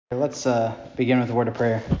Let's begin with a word of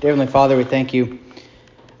prayer. Dear Heavenly Father, we thank you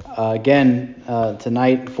again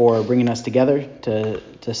tonight for bringing us together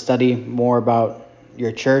to study more about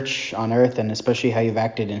your church on earth, and especially how you've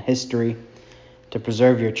acted in history to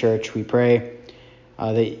preserve your church. We pray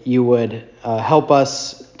that you would help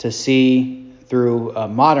us to see through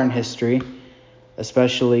modern history,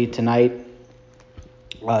 especially tonight,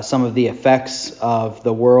 some of the effects of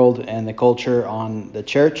the world and the culture on the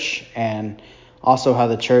church, and also how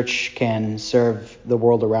the church can serve the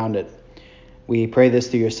world around it. We pray this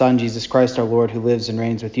through your Son, Jesus Christ, our Lord, who lives and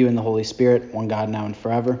reigns with you in the Holy Spirit, one God, now and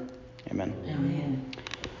forever. Amen. Amen.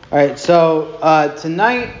 All right, so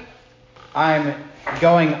tonight I'm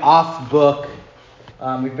going off book.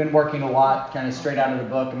 We've been working a lot, kind of straight out of the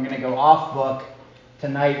book. I'm going to go off book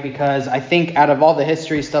tonight because I think out of all the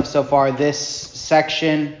history stuff so far, this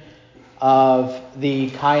section of the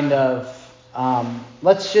kind of,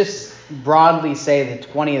 let's just broadly say the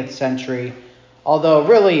 20th century, although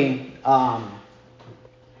really some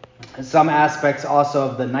aspects also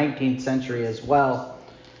of the 19th century as well.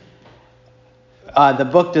 The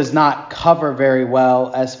book does not cover very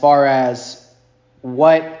well as far as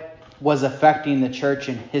what was affecting the church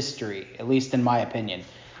in history, at least in my opinion.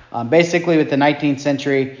 Basically, with the 19th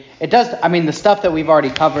century, it does, the stuff that we've already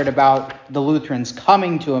covered about the Lutherans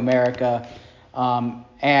coming to America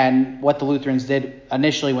and what the Lutherans did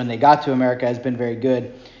initially when they got to America has been very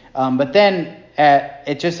good. But then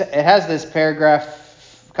it has this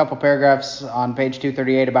couple paragraphs on page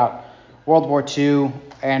 238 about World War II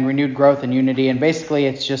and renewed growth and unity. And basically,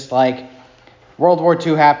 it's just like World War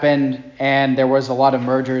II happened and there was a lot of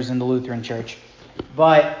mergers in the Lutheran Church.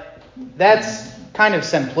 But that's kind of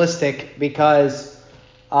simplistic because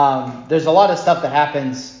there's a lot of stuff that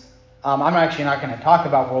happens. I'm actually not going to talk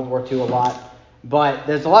about World War II a lot, but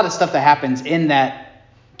there's a lot of stuff that happens in that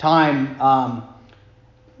time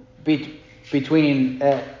between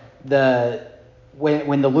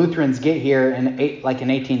when the Lutherans get here in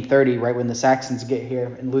 1830, right, when the Saxons get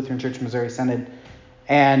here in Lutheran Church Missouri Synod,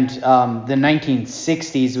 and the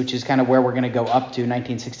 1960s, which is kind of where we're going to go up to,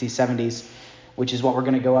 1960s, 70s, which is what we're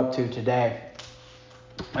going to go up to today.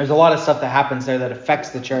 There's a lot of stuff that happens there that affects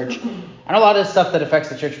the church, and a lot of stuff that affects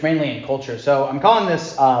the church mainly in culture. So I'm calling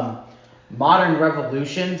this modern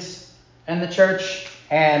revolutions in the church,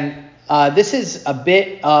 and this is a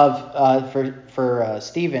bit of for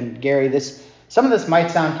Steve and Gary. Some of this might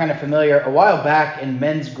sound kind of familiar. A while back in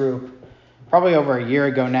men's group, probably over a year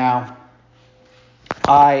ago now,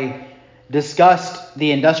 I discussed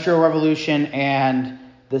the Industrial Revolution and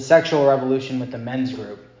the Sexual Revolution with the men's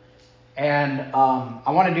group. And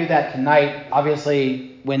I want to do that tonight.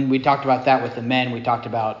 Obviously, when we talked about that with the men, we talked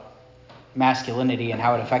about masculinity and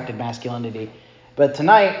how it affected masculinity. But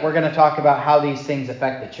tonight, we're going to talk about how these things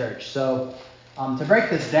affect the church. So to break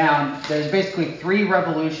this down, there's basically three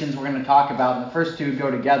revolutions we're going to talk about, and the first two go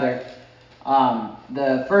together.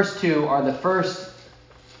 The first two are the first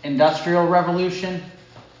Industrial Revolution,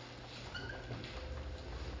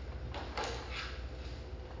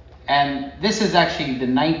 and this is actually the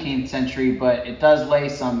 19th century, but it does lay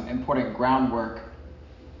some important groundwork.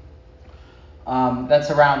 That's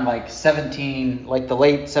around the late 1700s the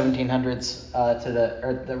mid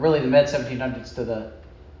 1700s to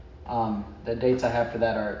the dates I have for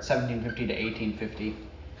that are 1750 to 1850.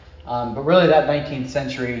 But really that 19th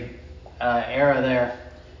century era there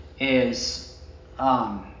is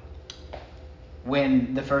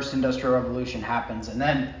when the first Industrial Revolution happens. And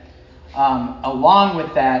then along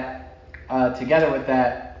with that, together with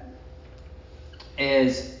that,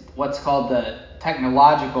 is what's called the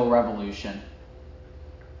Technological Revolution.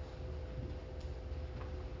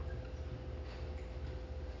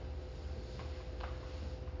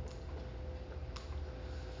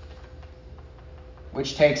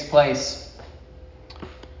 Which takes place,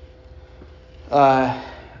 the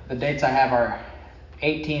dates I have are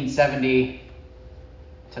 1870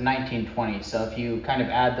 to 1920. So if you kind of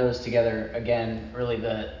add those together, again, really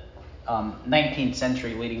the 19th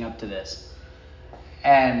century leading up to this.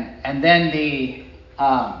 And then the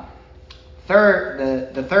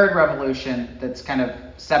third revolution that's kind of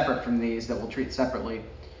separate from these, that we'll treat separately,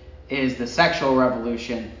 is the Sexual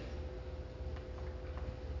Revolution.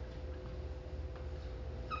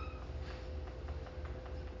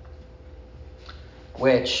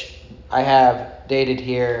 Which I have dated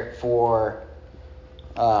here for,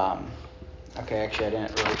 actually I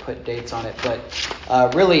didn't really put dates on it, but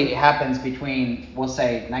really happens between, we'll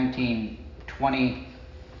say, 1920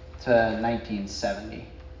 to 1970.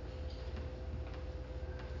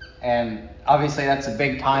 And obviously that's a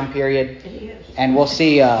big time period. It is. And we'll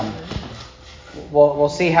see we'll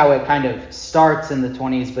see how it kind of starts in the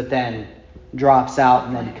 20s, but then drops out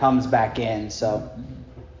and then comes back in. So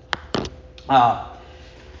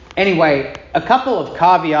anyway, a couple of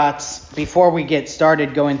caveats before we get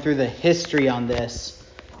started going through the history on this.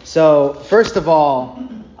 So first of all,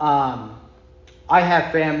 I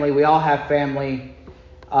have family. We all have family.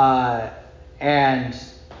 And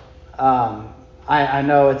I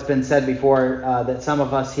know it's been said before that some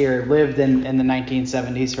of us here lived in the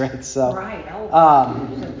 1970s, right? So, right.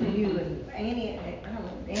 You and Annie, I don't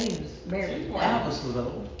know, Annie was married. That was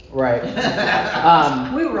little. Right.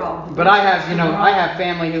 We were all. But I have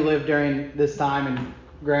family who lived during this time, and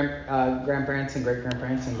grandparents and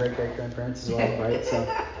great-grandparents and great-great-grandparents as well, right? So,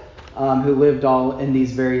 who lived all in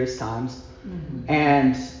these various times. Mm-hmm.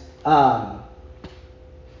 And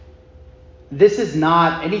this is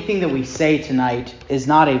not, anything that we say tonight is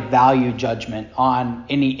not a value judgment on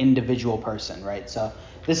any individual person, right? So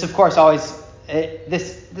this, of course,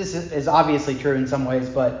 this is obviously true in some ways,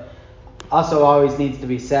 but also always needs to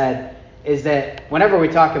be said is that whenever we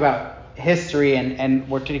talk about history and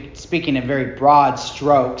we're speaking in very broad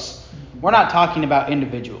strokes, we're not talking about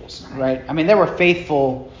individuals, right? I mean, there were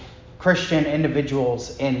faithful Christian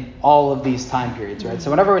individuals in all of these time periods, right? So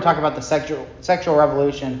whenever we talk about the sexual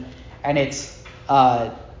revolution and its,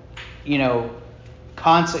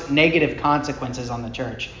 negative consequences on the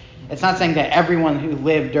church, it's not saying that everyone who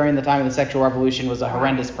lived during the time of the sexual revolution was a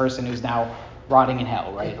horrendous person who's now rotting in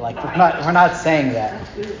hell, right? Like we're not saying that.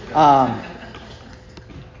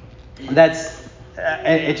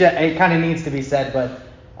 It kind of needs to be said, but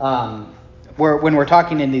when we're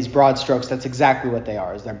talking in these broad strokes, that's exactly what they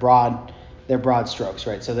are. Is they're broad strokes,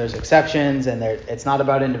 right? So there's exceptions, and it's not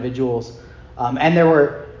about individuals,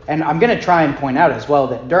 and I'm going to try and point out as well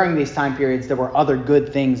that during these time periods there were other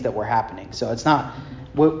good things that were happening. So it's not,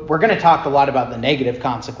 we're going to talk a lot about the negative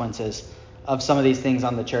consequences of some of these things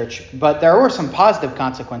on the church, but there were some positive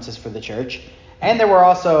consequences for the church, and there were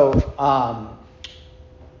also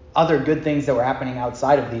other good things that were happening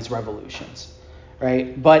outside of these revolutions,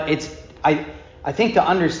 right? But I think to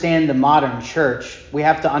understand the modern church, we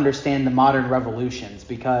have to understand the modern revolutions,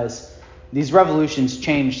 because these revolutions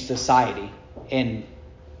changed society in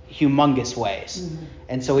humongous ways. Mm-hmm.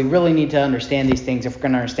 And so we really need to understand these things if we're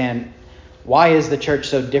going to understand why is the church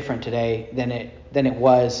so different today than it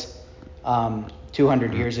was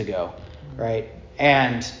 200 years ago, right?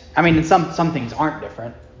 And I mean, some things aren't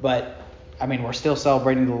different, but I mean, we're still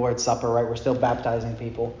celebrating the Lord's Supper, right? We're still baptizing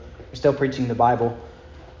people. We're still preaching the Bible.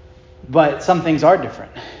 But some things are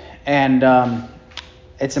different. And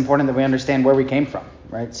it's important that we understand where we came from,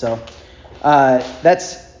 right? So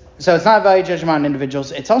so it's not a value judgment on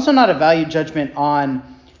individuals. It's also not a value judgment on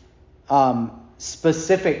some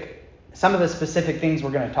of the specific things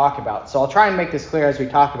we're going to talk about. So I'll try and make this clear as we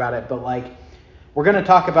talk about it, but we're going to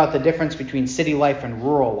talk about the difference between city life and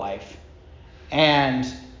rural life. And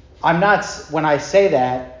when I say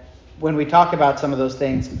that, when we talk about some of those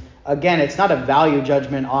things, again, it's not a value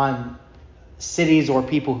judgment on cities or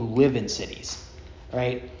people who live in cities,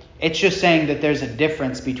 right? It's just saying that there's a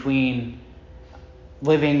difference between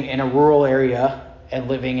living in a rural area and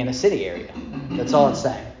living in a city area. That's all it's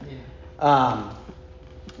saying.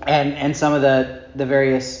 And some of the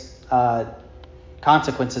various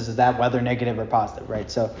consequences of that, whether negative or positive, right?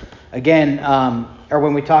 So again, or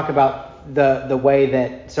when we talk about the way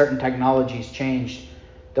that certain technologies changed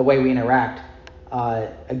the way we interact,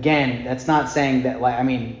 again, that's not saying that,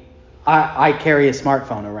 I carry a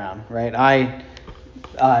smartphone around, right?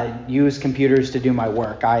 I use computers to do my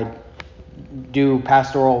work. I do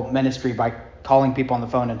pastoral ministry by calling people on the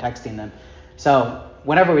phone and texting them. So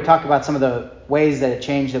whenever we talk about some of the ways that it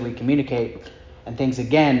changed that we communicate and things,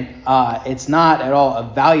 again, it's not at all a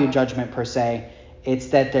value judgment per se. It's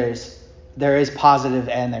that there is positive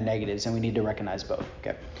and there are negatives, and we need to recognize both.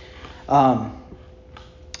 Okay.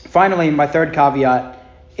 Finally, my third caveat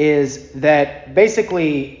is that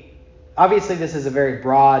basically, obviously, this is a very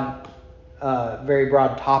broad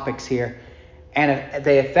topics here, and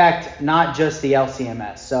they affect not just the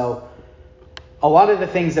LCMS. So a lot of the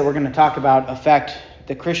things that we're going to talk about affect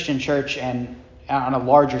the Christian church and on a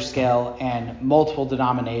larger scale and multiple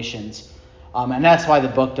denominations. And that's why the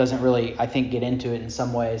book doesn't really, I think, get into it in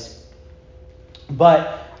some ways.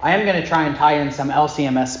 But I am going to try and tie in some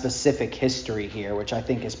LCMS specific history here, which I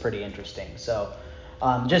think is pretty interesting. So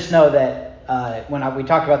just know that when we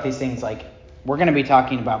talk about these things, we're going to be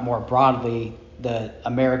talking about more broadly the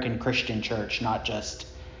American Christian church, not just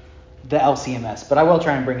the LCMS. But I will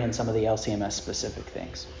try and bring in some of the LCMS specific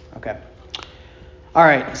things. Okay. All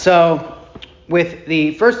right. So with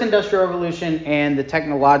the first industrial revolution and the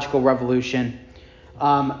technological revolution,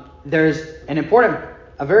 there's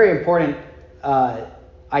a very important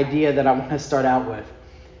idea that I want to start out with.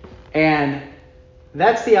 And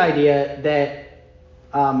that's the idea that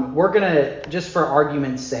we're going to, just for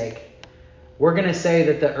argument's sake, we're going to say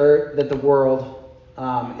that the world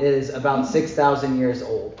is about 6,000 years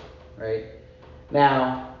old, right?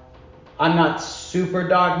 Now, I'm not super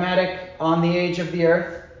dogmatic on the age of the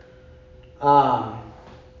earth. I'm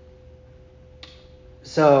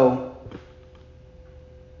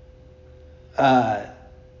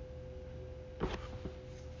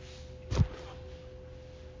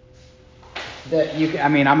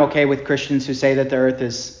okay with Christians who say that the earth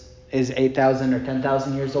is 8,000 or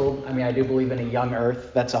 10,000 years old. I mean, I do believe in a young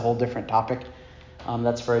earth. That's a whole different topic.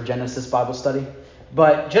 That's for a Genesis Bible study.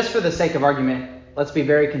 But just for the sake of argument, let's be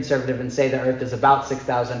very conservative and say the earth is about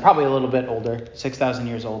 6,000, probably a little bit older, 6,000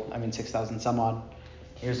 years old. 6,000 some odd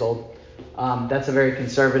years old. That's a very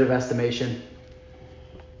conservative estimation.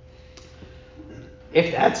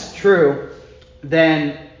 If that's true,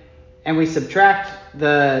 then, and we subtract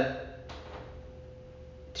the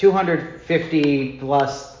 250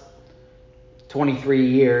 plus 23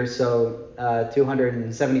 years, so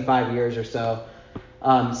 275 years or so,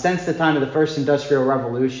 since the time of the first industrial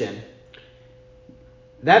revolution,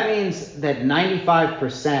 that means that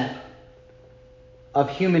 95% of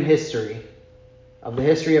human history, of the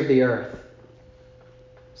history of the earth,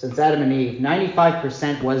 since Adam and Eve,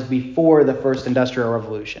 95% was before the first industrial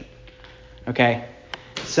revolution. Okay?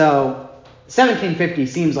 So 1750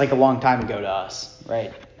 seems like a long time ago to us,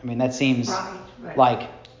 right? I mean, that seems like,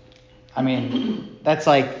 that's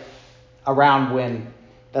like around when,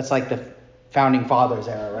 that's like the founding fathers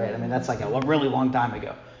era, right? I mean, that's like a really long time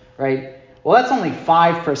ago, right? Well, that's only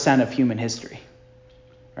 5% of human history,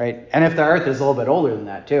 right? And if the earth is a little bit older than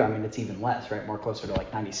that too, I mean, it's even less, right? More closer to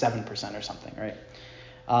like 97% or something, right?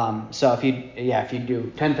 So if you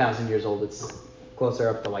do 10,000 years old, it's closer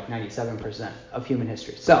up to like 97% of human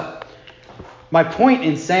history. So my point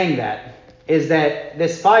in saying that is that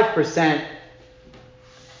this 5%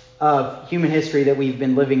 of human history that we've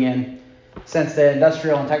been living in since the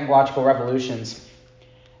industrial and technological revolutions,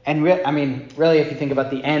 and really if you think about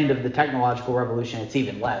the end of the technological revolution, it's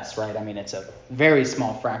even less, right? I mean, it's a very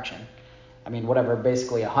small fraction. I mean, whatever,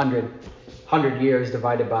 basically 100 years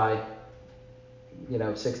divided by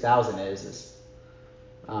 6,000 is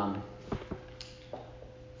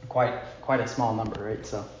quite a small number, right?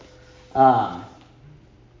 So,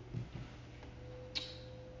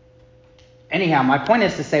 anyhow, my point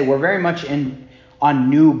is to say we're very much on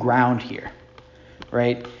new ground here,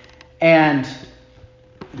 right? And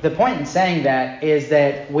the point in saying that is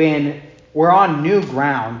that when we're on new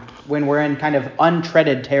ground, when we're in kind of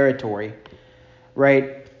untreaded territory,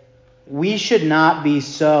 right, we should not be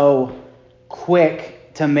so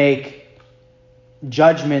quick to make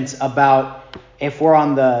judgments about if we're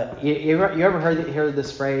on the... You ever heard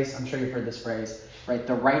this phrase? I'm sure you've heard this phrase, right?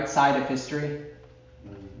 The right side of history.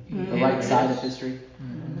 The right side of history.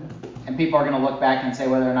 And people are going to look back and say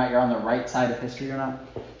whether or not you're on the right side of history or not.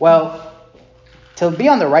 Well, to be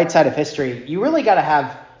on the right side of history, you really got to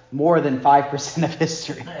have more than 5% of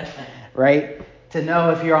history, right? To know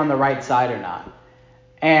if you're on the right side or not.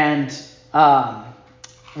 And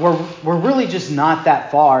we're really just not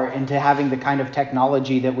that far into having the kind of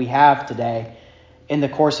technology that we have today in the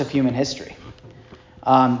course of human history.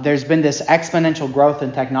 There's been this exponential growth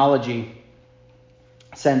in technology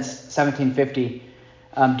since 1750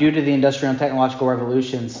 due to the industrial and technological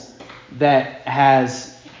revolutions that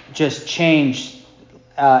has just changed,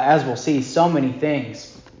 as we'll see, so many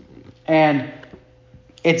things. And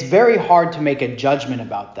it's very hard to make a judgment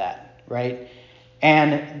about that, right?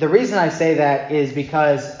 And the reason I say that is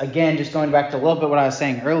because, again, just going back to a little bit what I was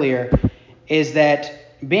saying earlier, is that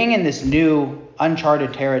being in this new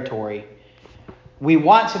uncharted territory, we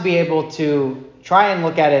want to be able to try and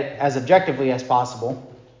look at it as objectively as possible,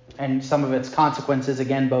 and some of its consequences,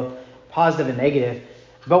 again, both positive and negative.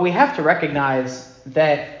 But we have to recognize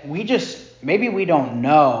that maybe we don't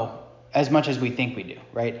know as much as we think we do,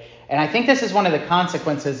 right? And I think this is one of the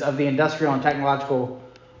consequences of the industrial and technological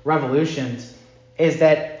revolutions, is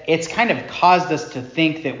that it's kind of caused us to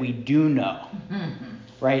think that we do know,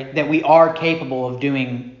 right? That we are capable of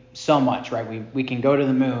doing so much, right? We can go to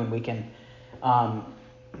the moon, we can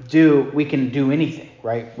do anything,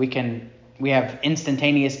 right? We have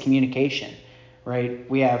instantaneous communication, right?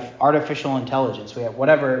 We have artificial intelligence, we have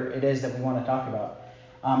whatever it is that we want to talk about.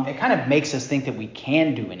 It kind of makes us think that we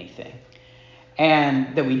can do anything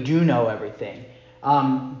and that we do know everything.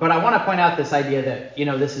 But I want to point out this idea that,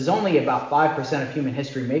 this is only about 5% of human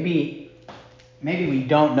history. Maybe we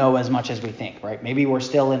don't know as much as we think, right? Maybe we're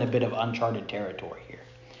still in a bit of uncharted territory here.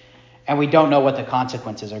 and we don't know what the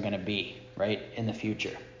consequences are going to be, right, in the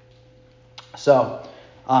future. So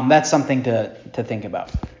that's something to think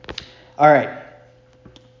about. All right.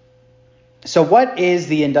 So what is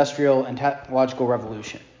the Industrial and Technological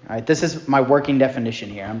Revolution? All right, this is my working definition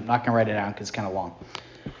here. I'm not going to write it down because it's kind of long.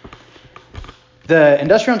 The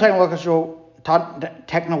Industrial and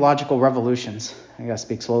Technological Revolutions, I got to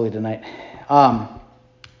speak slowly tonight, are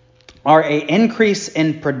an increase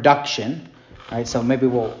in production. All right, so maybe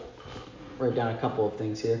we'll write down a couple of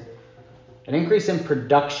things here. An increase in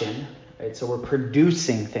production, right, so we're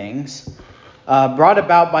producing things, brought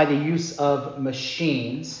about by the use of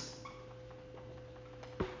machines.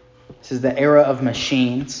 This is the era of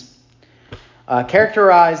machines,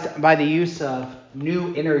 characterized by the use of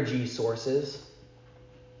new energy sources,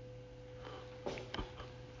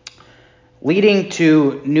 leading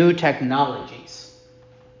to new technologies.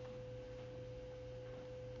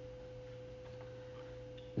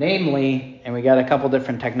 Namely, and we got a couple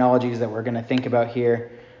different technologies that we're going to think about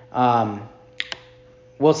here.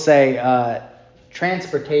 We'll say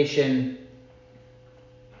transportation.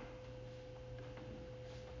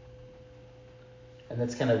 And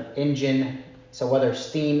that's kind of engine, so whether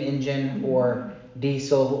steam engine or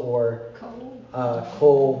diesel or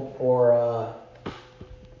coal or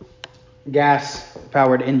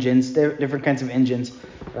gas-powered engines, different kinds of engines,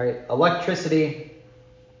 right? Electricity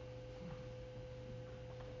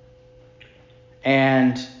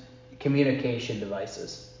and communication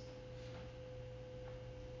devices.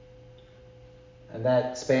 And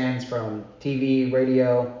that spans from TV,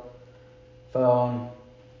 radio, phone,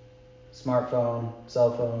 smartphone,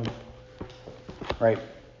 cell phone, right?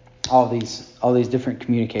 All these different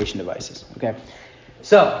communication devices. Okay,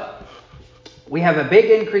 so we have a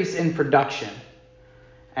big increase in production,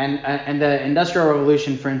 and the Industrial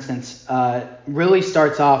Revolution, for instance, really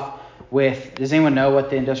starts off with. Does anyone know what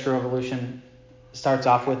the Industrial Revolution starts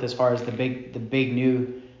off with as far as the big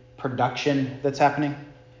new production that's happening?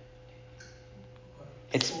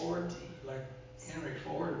 It's Ford, like Henry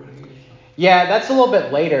Ford when he. Yeah, that's a little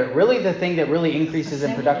bit later. Really, the thing that really increases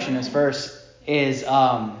in production is first is,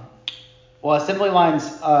 assembly lines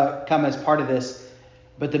come as part of this,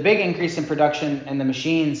 but the big increase in production and the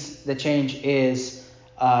machines that change is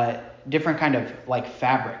different kind of like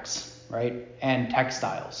fabrics, right, and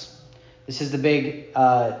textiles. This is the big,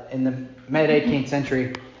 in the mid-18th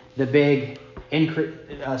century, the big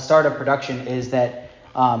start of production is that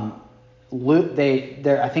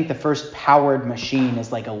I think the first powered machine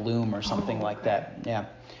is like a loom or something like that. Yeah.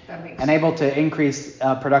 That makes and able to increase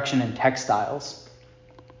production in textiles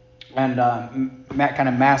and kind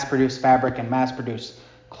of mass produce fabric and mass produce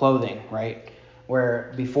clothing, right?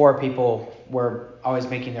 Where before people were always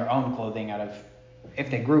making their own clothing out of, if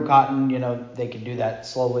they grew cotton, they could do that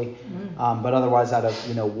slowly, but otherwise out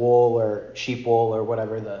of wool or sheep wool or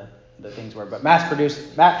whatever the things were. But mass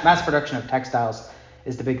production of textiles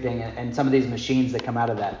is the big thing, and some of these machines that come out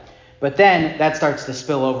of that. But then that starts to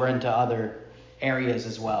spill over into other areas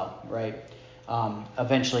as well, right?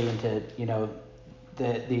 Eventually into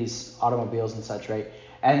these automobiles and such, right?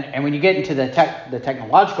 And when you get into the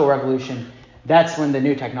technological revolution, that's when the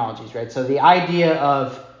new technologies, right? So the idea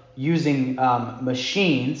of using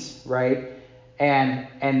machines, right, and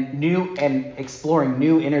exploring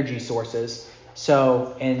new energy sources.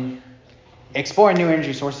 So in exploring new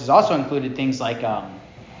energy sources also included things like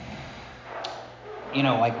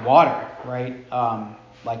like water, right?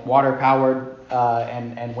 Like water powered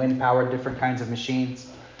and wind powered different kinds of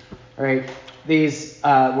machines, right? These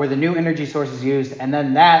were the new energy sources used, and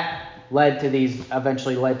then that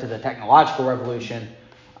eventually led to the technological revolution,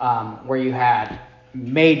 where you had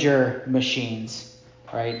major machines,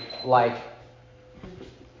 right? Like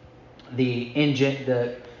the engine,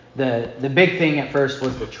 the big thing at first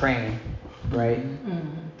was the train, right?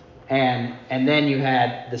 Mm-hmm. And then you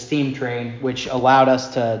had the steam train, which allowed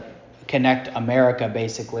us to connect America,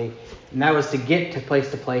 basically. And that was to get to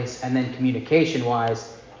place, and then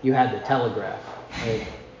communication-wise, you had the telegraph, right?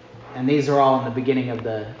 And these are all in the beginning of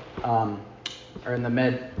or in the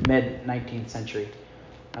mid-19th century,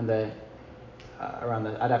 I'd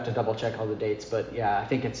have to double check all the dates, but yeah, I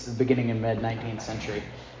think it's the beginning in mid-19th century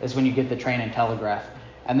is when you get the train and telegraph.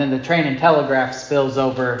 And then the train and telegraph spills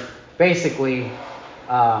over basically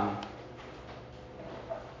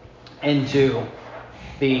into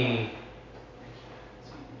the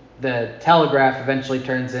telegraph eventually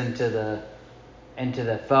turns into the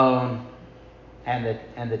phone and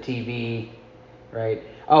the TV, right?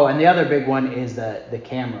 Oh, and the other big one is the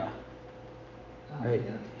camera, right?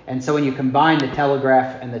 Yeah. And so when you combine the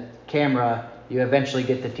telegraph and the camera, you eventually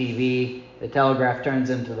get the TV. The telegraph turns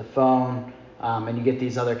into the phone. and you get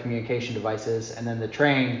these other communication devices. And then the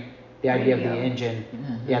train, the idea of the engine,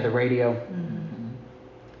 the radio.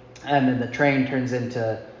 And then the train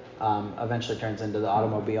eventually turns into the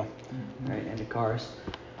automobile, right, into cars.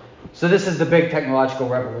 So this is the big technological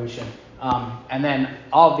revolution. And then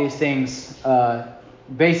all of these things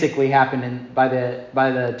basically happen by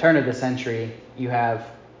the turn of the century. You have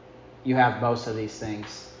most of these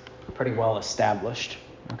things pretty well established.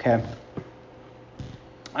 Okay.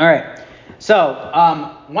 All right. So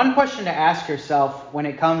one question to ask yourself when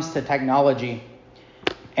it comes to technology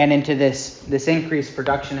and into this increased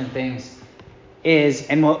production and things is,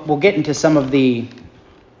 and we'll get into some of the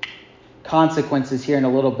consequences here in a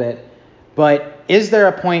little bit, but is there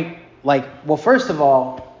a point, first of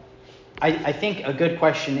all, I think a good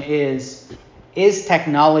question is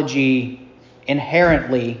technology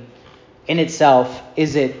inherently in itself,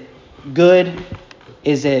 is it good,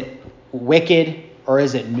 is it wicked, or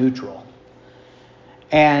is it neutral?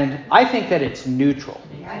 And I think that it's neutral,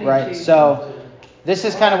 right? So this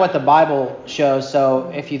is kind of what the Bible shows.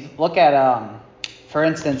 So if you look at, for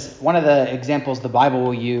instance, one of the examples the Bible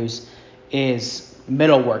will use is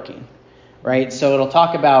metalworking, right? So it'll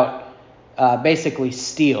talk about basically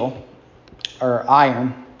steel or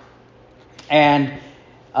iron. And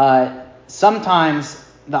sometimes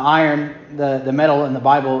the iron, the metal in the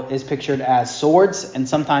Bible is pictured as swords, and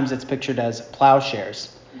sometimes it's pictured as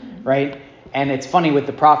plowshares, right? And it's funny with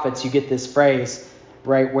the prophets, you get this phrase,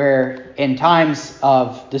 right, where in times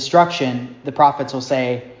of destruction, the prophets will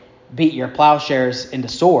say, beat your plowshares into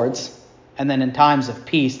swords. And then in times of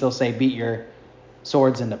peace, they'll say, beat your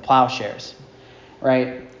swords into plowshares,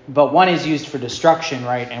 right? But one is used for destruction,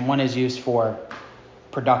 right? And one is used for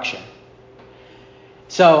production.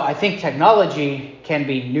 So I think technology can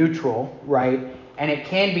be neutral, right? And it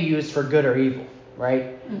can be used for good or evil,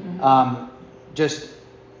 right? Just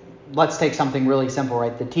let's take something really simple,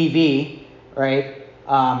 right? The TV, right?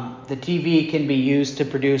 The TV can be used to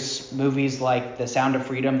produce movies like The Sound of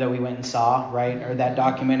Freedom that we went and saw, right? Or that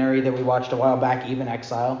documentary that we watched a while back, Even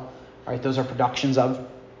Exile, right? Those are productions of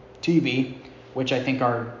TV, which I think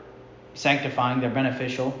are sanctifying. They're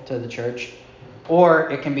beneficial to the church. Or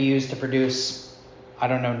it can be used to produce, I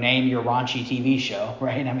don't know, name your raunchy TV show,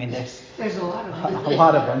 right? I mean, there's a lot of them. A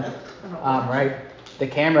lot of them, right? The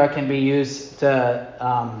camera can be used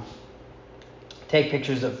to take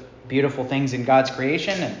pictures of beautiful things in God's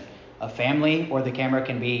creation and a family, or the camera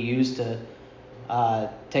can be used to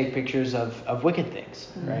take pictures of wicked things,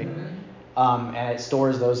 right? And it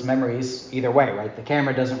stores those memories either way, right? The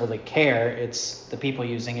camera doesn't really care; it's the people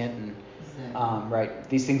using it, and right.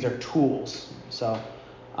 These things are tools, so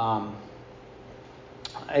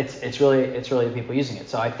it's really the people using it.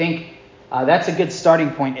 So I think that's a good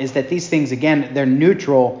starting point. Is that these things, again, they're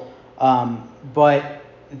neutral, but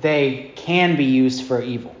they can be used for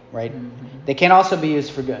evil, right? They can also be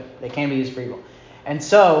used for good. They can be used for evil. And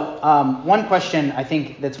so one question I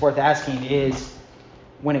think that's worth asking is,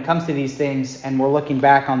 when it comes to these things, and we're looking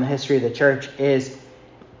back on the history of the church, is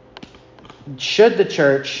should the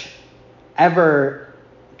church ever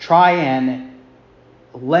try and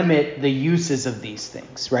limit the uses of these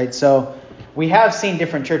things, right? So we have seen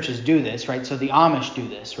different churches do this, right? So the Amish do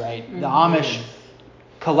this, right? The Amish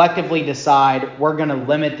collectively decide we're going to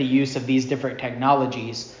limit the use of these different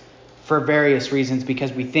technologies for various reasons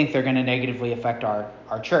because we think they're going to negatively affect our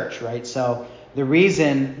church, right? So the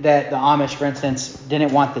reason that the Amish, for instance,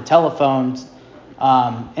 didn't want the telephones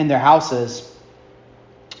in their houses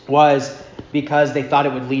was because they thought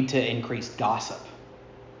it would lead to increased gossip,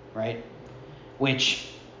 right? Which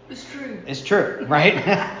is true, right?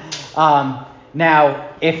 Now,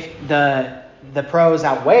 if the pros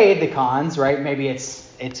outweigh the cons, right? Maybe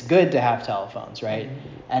it's good to have telephones, right?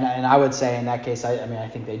 And I would say in that case, I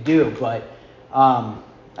think they do, but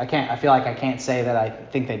I feel like I can't say that I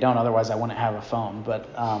think they don't. Otherwise, I wouldn't have a phone, but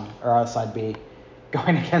or else I'd be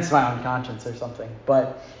going against my own conscience or something.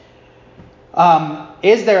 But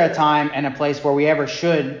is there a time and a place where we ever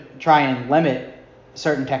should try and limit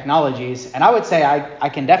certain technologies? And I would say I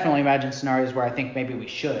can definitely imagine scenarios where I think maybe we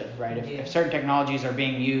should, right? If certain technologies are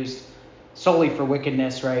being used solely for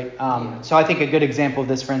wickedness, right? So I think a good example of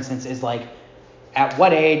this, for instance, is like, at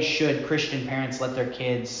what age should Christian parents let their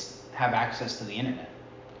kids have access to the internet,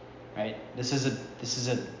 right? This is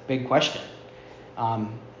a big question,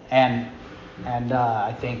 and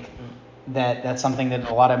I think that's something that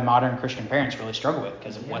a lot of modern Christian parents really struggle with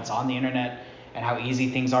because of what's on the internet and how easy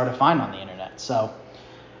things are to find on the internet. So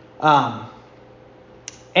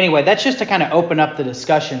anyway, that's just to kind of open up the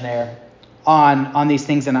discussion there on these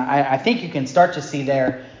things. And I think you can start to see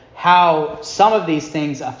there how some of these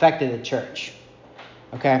things affected the church.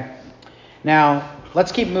 Okay. Now,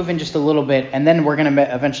 let's keep moving just a little bit, and then we're going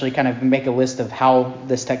to eventually kind of make a list of how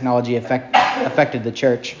this technology affected the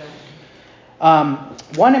church.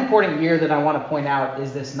 One important year that I want to point out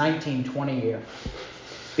is this 1920 year,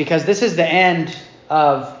 because this is the end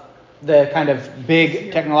of the kind of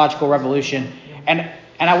big technological revolution. And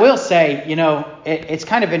I will say, it's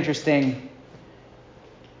kind of interesting.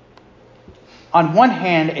 On one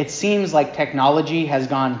hand, it seems like technology has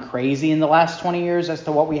gone crazy in the last 20 years as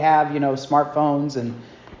to what we have, smartphones and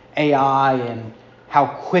AI and how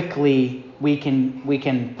quickly we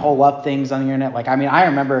can pull up things on the internet. I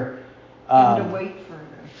remember. To wait for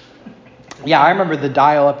Yeah, I remember the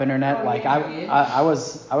dial-up internet. Oh, yeah, I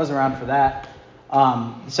was around for that.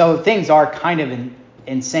 So things are kind of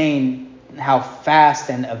insane how fast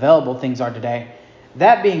and available things are today.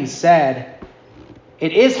 That being said,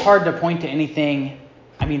 it is hard to point to anything.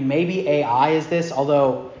 Maybe AI is this,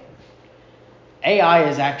 although AI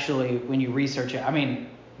is actually, when you research it,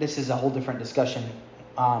 this is a whole different discussion.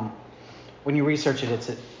 When you research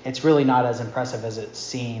it, it's really not as impressive as it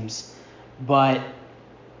seems. But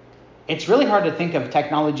it's really hard to think of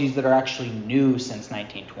technologies that are actually new since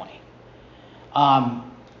 1920.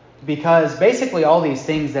 Because basically all these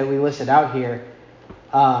things that we listed out here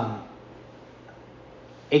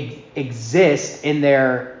exist in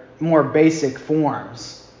their more basic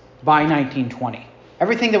forms by 1920.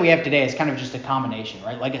 Everything that we have today is kind of just a combination,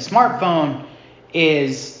 right? Like a smartphone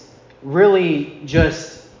is really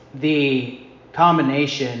just the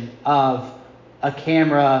combination of a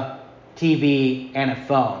camera, TV, and a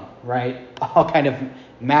phone, right? All kind of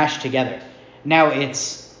mashed together. Now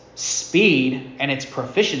its speed and its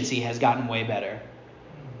proficiency has gotten way better.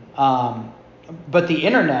 But the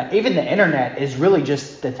internet, even the internet, is really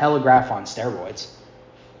just the telegraph on steroids.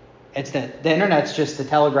 It's the internet's just the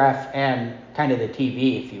telegraph and kind of the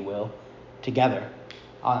TV, if you will, together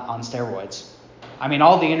on steroids.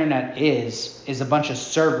 All the internet is a bunch of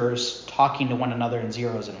servers talking to one another in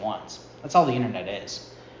zeros and ones. That's all the internet is.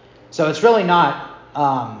 So it's really not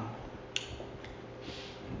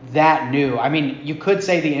that new. You could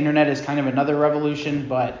say the internet is kind of another revolution,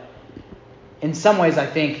 but in some ways I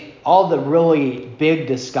think all the really big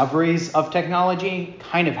discoveries of technology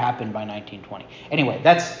kind of happened by 1920. Anyway,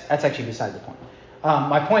 that's actually beside the point.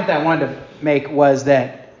 My point that I wanted to make was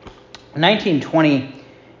that 1920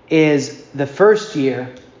 is the first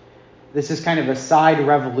year. This is kind of a side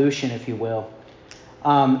revolution, if you will.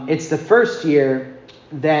 It's the first year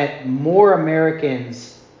that more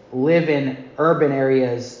Americans live in urban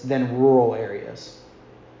areas than rural areas.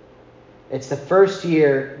 It's the first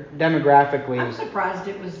year demographically. I'm surprised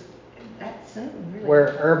it was that soon, really.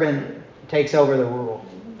 Where urban takes over the rural.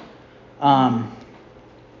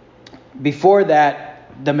 Before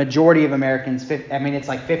that, the majority of Americans, it's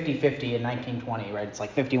like 50-50 in 1920, right? It's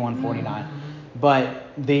like 51-49. Mm-hmm.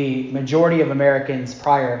 But the majority of Americans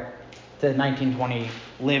prior to 1920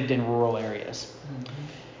 lived in rural areas. Mm-hmm.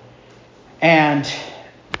 And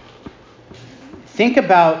think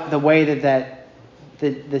about the way that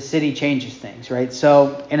the city changes things, right?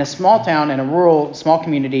 So in a small town, in a rural, small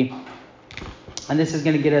community, and this is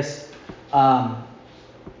going to get us kind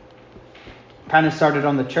of started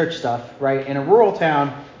on the church stuff, right? In a rural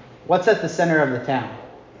town, what's at the center of the town,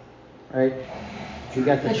 right? You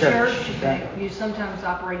got the church. That you sometimes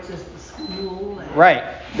operates as the school. Right.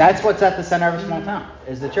 That's what's at the center of a small town,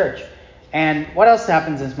 is the church. And what else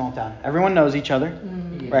happens in a small town? Everyone knows each other,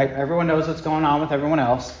 right? Everyone knows what's going on with everyone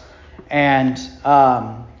else. And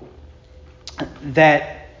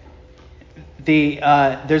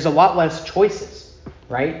there's a lot less choices,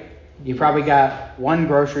 right? You probably got one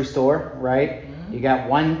grocery store, right? Mm-hmm. You got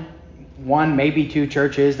one, maybe two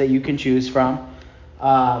churches that you can choose from.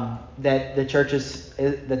 That the churches,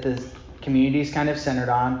 that the community is kind of centered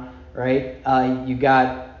on, right? You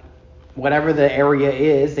got whatever the area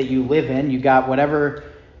is that you live in. You got whatever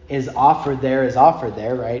is offered there,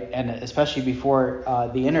 right? And especially before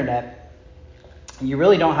the internet, you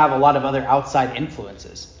really don't have a lot of other outside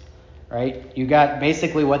influences, right? You got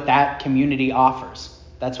basically what that community offers.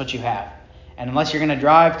 That's what you have. And unless you're going to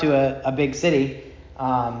drive to a big city,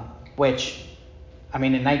 which,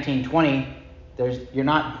 in 1920,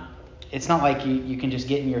 it's not like you can just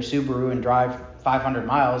get in your Subaru and drive 500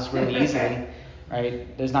 miles really easily,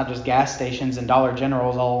 right? There's not just gas stations and Dollar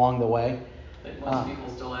Generals all along the way. But most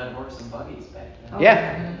people still had horse and buggies back then.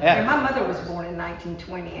 Yeah. My mother was born in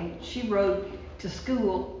 1920, and she rode to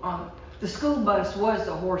school the school bus was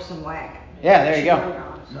a horse and wagon. Yeah, there you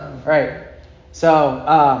go. Right.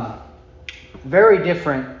 So, very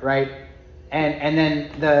different, right? And then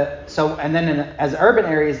as urban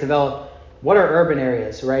areas develop, what are urban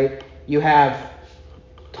areas, right? You have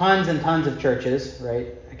tons and tons of churches,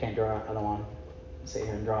 right? I can't draw. I don't want to sit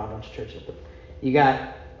here and draw a bunch of churches, but you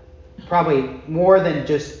got probably more than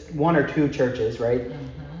just one or two churches, right?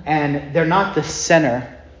 And they're not the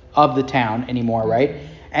center of the town anymore, right?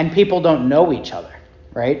 And people don't know each other,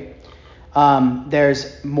 right?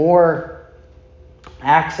 There's more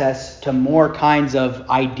access to more kinds of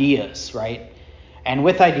ideas, right? And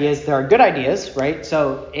with ideas, there are good ideas, right?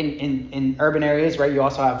 So in urban areas, right, you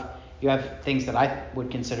have things that I would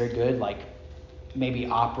consider good, like maybe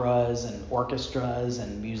operas and orchestras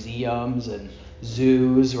and museums and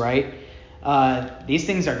zoos, right? These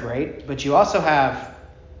things are great, but you also have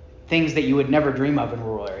things that you would never dream of in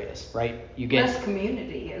rural areas, right? You get less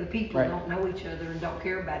community. The people right. don't know each other and don't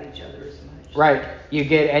care about each other as much. Right. You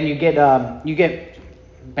get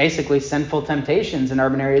basically sinful temptations in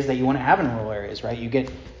urban areas that you wouldn't have in rural areas, right? You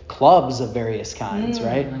get clubs of various kinds,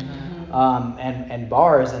 right? And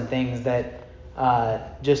bars and things that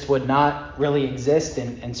just would not really exist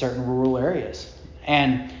in certain rural areas.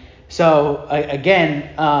 And so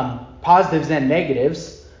again, positives and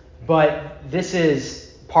negatives, but this is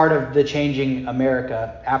part of the changing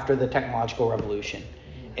America after the technological revolution,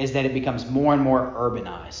 is that it becomes more and more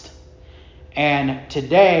urbanized. And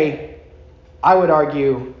today, I would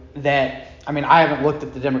argue that, I mean, I haven't looked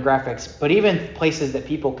at the demographics, but even places that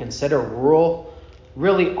people consider rural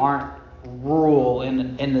really aren't rural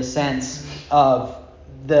in the sense of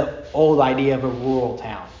the old idea of a rural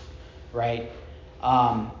town, right?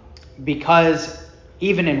 Because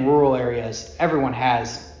even in rural areas, everyone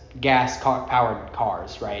has gas-powered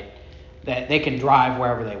cars, right? That they can drive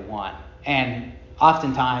wherever they want. And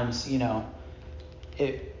oftentimes,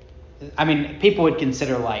 people would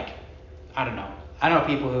consider I don't know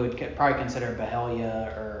people who would probably consider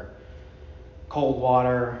Bahalia or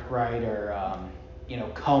Coldwater, right, or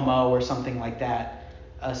Como or something like that,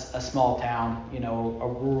 a small town, a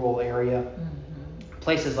rural area,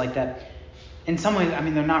 places like that. In some ways, I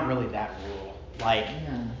mean, they're not really that rural.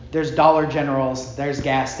 There's Dollar Generals, there's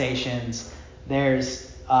gas stations,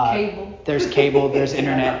 there's cable, there's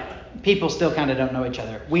internet. People still kind of don't know each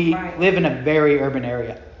other. We live in a very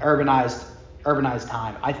urbanized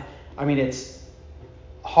time. I mean, it's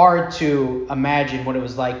hard to imagine what it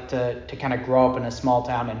was like to kind of grow up in a small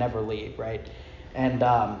town and never leave, right? And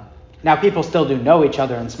now people still do know each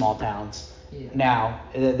other in small towns. Yeah. Now,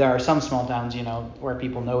 there are some small towns, where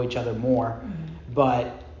people know each other more,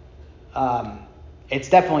 but it's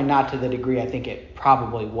definitely not to the degree I think it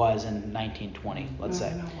probably was in 1920, let's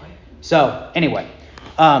say. No way. So, anyway,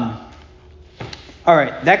 all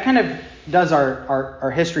right, that kind of does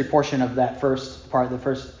our history portion of that first part, the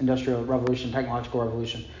first industrial revolution, technological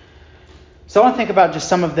revolution. So I want to think about just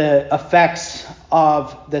some of the effects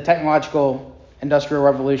of the technological industrial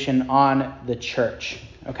revolution on the church,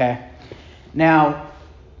 okay? Now,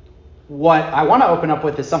 what I want to open up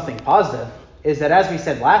with is something positive, is that as we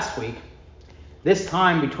said last week, this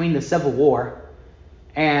time between the Civil War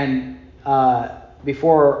and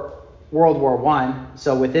before World War I,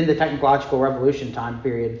 so within the technological revolution time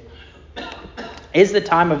period, is the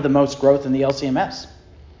time of the most growth in the LCMS,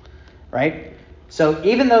 right? So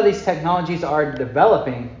even though these technologies are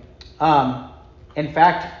developing, in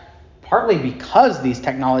fact, partly because these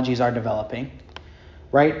technologies are developing,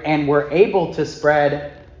 right, and we're able to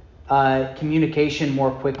spread communication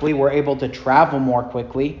more quickly, we're able to travel more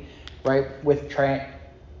quickly, right, with trains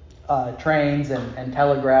and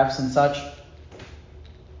telegraphs and such.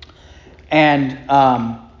 And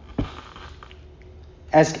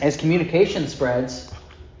as communication spreads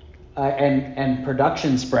and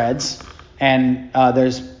production spreads, and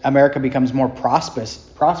America becomes more prosperous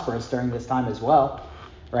during this time as well,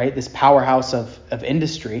 right? This powerhouse of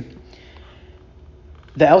industry.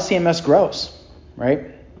 The LCMS grows,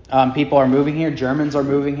 right? People are moving here. Germans are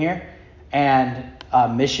moving here, and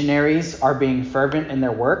missionaries are being fervent in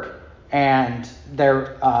their work, and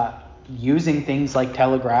they're using things like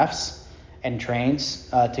telegraphs and trains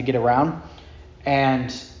to get around,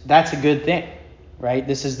 and that's a good thing, right?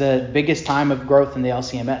 This is the biggest time of growth in the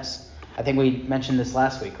LCMS. I think we mentioned this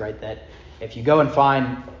last week, right? That if you go and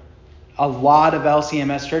find a lot of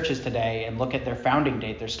LCMS churches today and look at their founding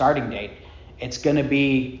date, their starting date, it's going to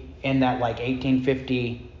be in that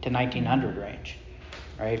 1850 to 1900 range,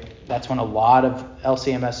 right? That's when a lot of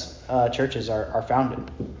LCMS churches are founded.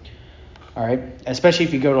 All right, especially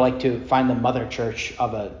if you go to find the mother church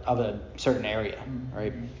of a certain area,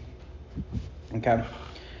 right? Okay.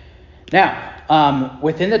 Now,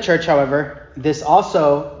 within the church, however, this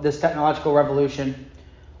technological revolution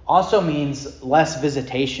also means less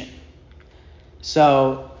visitation.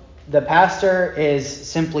 So the pastor is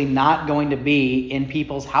simply not going to be in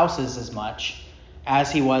people's houses as much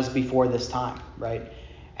as he was before this time, right?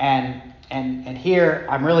 And here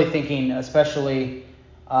I'm really thinking, especially,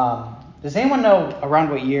 does anyone know around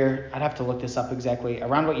what year? I'd have to look this up exactly.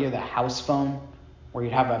 Around what year the house phone, where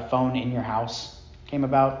you'd have a phone in your house, came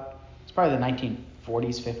about? It's probably the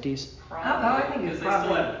 1940s, 50s. Probably, I think because it's they still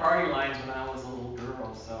probably. had party lines when I was a little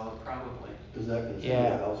girl, so probably. Is that considered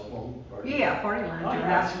Yeah. a house phone? Yeah, party lines Oh, are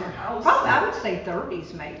yeah, house it's your phone. house. Probably, I would say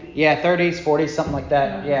 30s maybe. Yeah, 30s, 40s, something like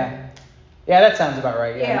that. Yeah. Yeah, that sounds about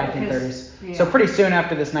right. Yeah, 1930s. Yeah. So pretty soon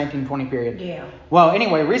after this 1920 period. Yeah. Well,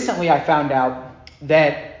 anyway, recently I found out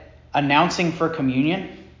that announcing for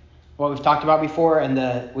communion, what we've talked about before,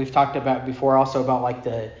 and we've talked about before also about like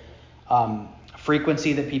the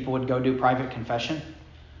frequency that people would go do private confession.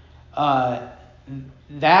 That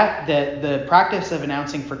the practice of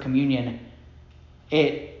announcing for communion,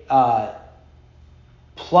 it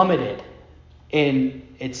plummeted in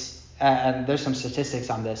its. And there's some statistics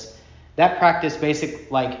on this. That practice,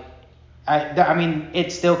 I mean,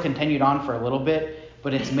 it still continued on for a little bit,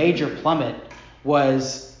 but its major plummet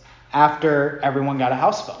was after everyone got a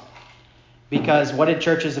house phone. Because what did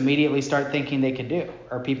churches immediately start thinking they could do?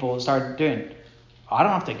 Or people started doing? I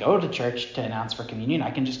don't have to go to church to announce for communion.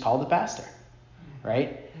 I can just call the pastor,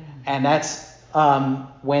 right? And that's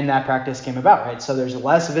when that practice came about, right? So there's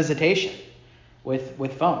less visitation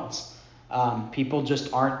with phones. People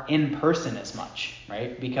just aren't in person as much,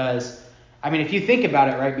 right? Because, I mean, if you think about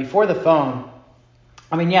it, right, before the phone,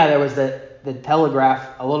 I mean, yeah, there was the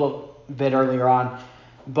telegraph a little bit earlier on,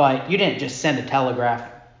 but you didn't just send a telegraph.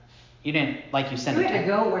 You didn't, like you sent You had to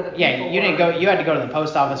go where the people Yeah, you didn't were. go, you had to go to the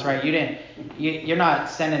post office, right? You're not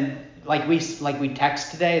sending, like we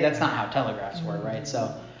text today, that's not how telegraphs were, right?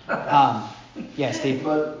 So, yeah, Steve.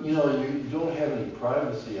 But, you don't have any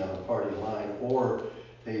privacy on a party line or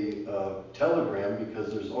a telegram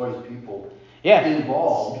because there's always people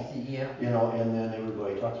involved, and then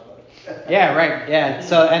everybody talks about it. Yeah, right, yeah.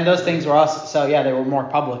 So, and those things were also, so yeah, they were more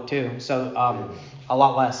public too. So, a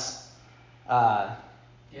lot less.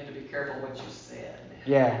 You had to be careful what you said.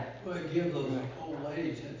 Yeah. Well, it give those old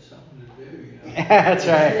ladies had something to do, That's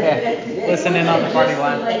right, yeah. Listen in on the party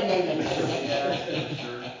line. Yeah,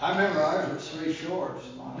 sure. I remember ours was three shorts.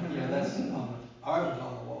 Ours was on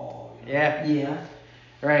the wall. Yeah. Yeah.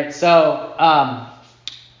 Right. So,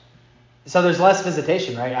 so there's less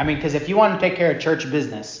visitation, right? I mean, because if you want to take care of church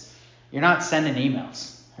business, you're not sending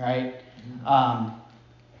emails, right?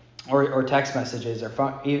 Or text messages or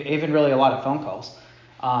phone, even really a lot of phone calls.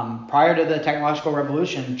 Prior to the technological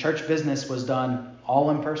revolution, church business was done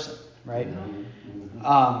all in person, right?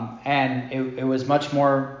 And it was much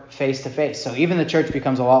more face to face. So even the church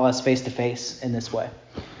becomes a lot less face to face in this way.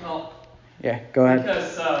 Well, yeah, go ahead.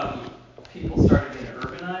 Because people started getting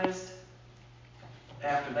urbanized.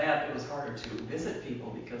 After that, it was harder to visit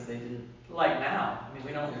people because they didn't, like now. I mean,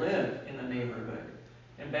 we don't live in the neighborhood.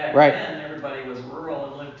 And back then, everybody was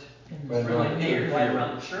rural and lived really near, right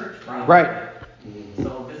around the church, probably. Right.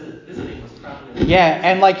 So visiting was probably... Yeah,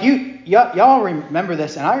 and like y'all remember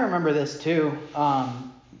this, and I remember this too,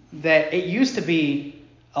 that it used to be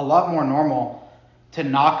a lot more normal to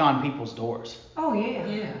knock on people's doors. Oh, yeah.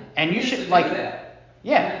 Yeah. And you We used should, to like... do that.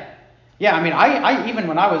 Yeah. Yeah, I mean, I even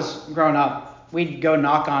when I was growing up, we'd go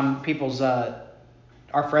knock on people's...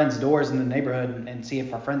 our friends' doors in the neighborhood and see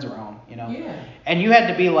if our friends were home, Yeah. And you had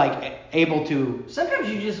to be like able to. Sometimes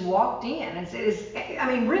you just walked in and I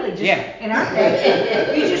mean, really, just Yeah. in our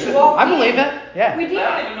day, you just walked in. I believe it. Yeah. We did.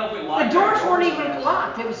 I don't even know if we locked The doors our weren't doors even back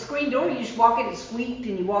locked. then. It was screen door. You just walk in, it squeaked,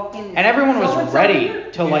 and you walked in. And everyone was "So-and-so ready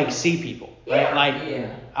here?" to like see people, right? Yeah. Like, Yeah.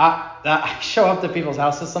 I show up to people's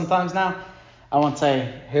houses sometimes now. I won't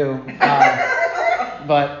say who,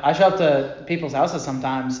 but I show up to people's houses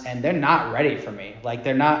sometimes, and they're not ready for me. Like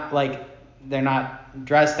they're not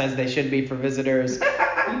dressed as they should be for visitors.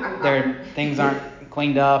 Their things aren't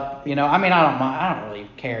cleaned up. I mean, I don't really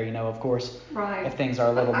care. Of course, Right. if things are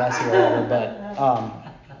a little messy or whatever. But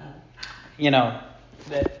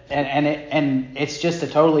and it's just a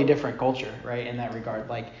totally different culture, right? In that regard,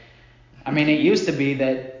 like, I mean, it used to be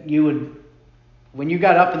that you would. When you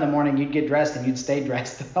got up in the morning, you'd get dressed and you'd stay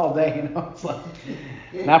dressed all day. It's like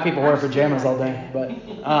now people wear pajamas all day, but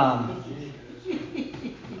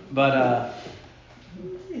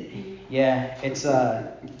yeah, it's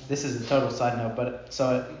this is a total side note, but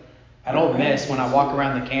so at Ole Miss when I walk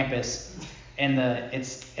around the campus, and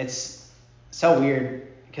it's so weird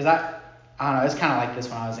because I don't know, it's kind of like this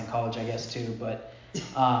when I was in college, I guess too, but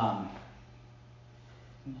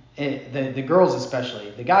the girls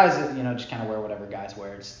especially, the guys just kind of wear whatever guys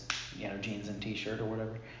wear. It's jeans and t-shirt or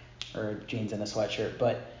whatever, or jeans and a sweatshirt.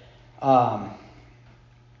 But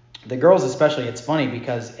the girls especially, it's funny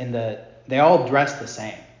because in the they all dress the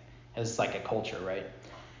same. It's like a culture, right?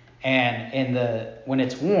 And when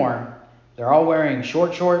it's warm, they're all wearing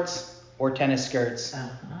short shorts or tennis skirts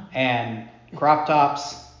and crop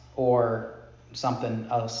tops or something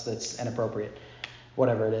else that's inappropriate,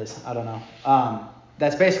 whatever it is. I don't know.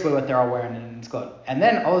 That's basically what they're all wearing in it's cold. And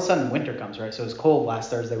then all of a sudden winter comes, right? So it was cold last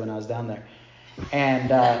Thursday when I was down there.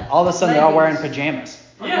 And all of a sudden they're all wearing pajamas.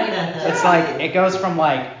 Yeah. It's like it goes from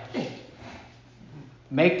like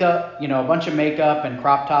makeup, a bunch of makeup and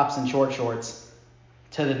crop tops and short shorts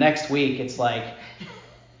to the next week it's like,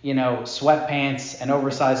 sweatpants and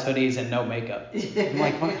oversized hoodies and no makeup. I'm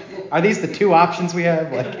like, what? Are these the two options we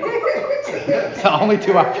have? Like, it's the only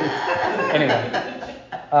two options. Anyway.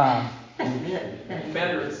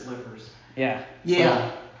 Better in slippers. Yeah.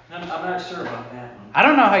 Yeah. I'm not sure about that one. I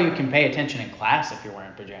don't know how you can pay attention in class if you're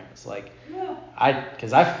wearing pajamas. Like, Yeah. I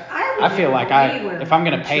feel like if I'm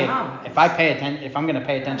gonna pay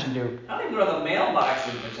attention to. I don't even go to the mailbox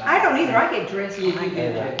in pajamas. I don't either. I get dressed when I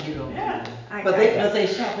There get you go. there. Yeah. But they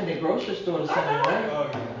shop in the grocery store the same way. Oh,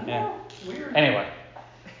 yeah. Yeah. Weird. Anyway.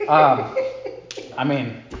 I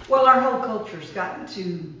mean. Well, our whole culture's gotten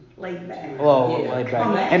too laid back. Well, Yeah. laid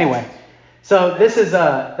Come back. on. Anyway. So this is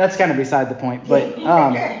that's kind of beside the point, but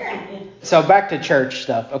so back to church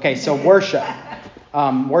stuff. Okay, so worship.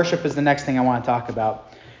 Worship is the next thing I want to talk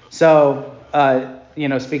about. So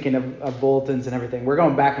speaking of bulletins and everything, we're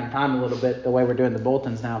going back in time a little bit the way we're doing the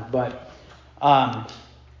bulletins now, but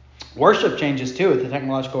worship changes too with the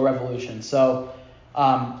technological revolution. So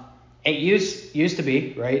it used to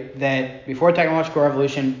be, right, that before technological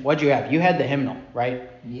revolution, what'd you have? You had the hymnal, right?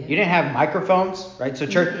 Yeah. You didn't have microphones, right? So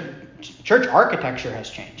church architecture has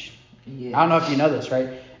changed. Yes. I don't know if you know this, right?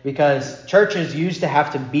 Because churches used to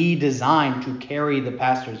have to be designed to carry the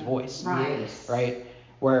pastor's voice, Right. Yes. right?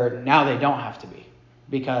 Where now they don't have to be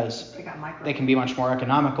because They got microphones. they can be much more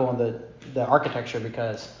economical in the architecture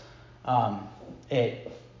because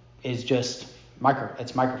it is just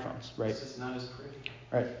it's microphones, right? It's just not as pretty.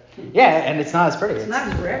 Right. Yeah, and it's not as pretty. It's not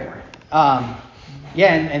as reverent.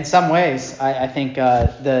 Yeah, in some ways, I think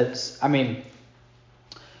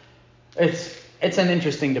it's an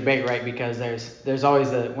interesting debate, right? Because there's always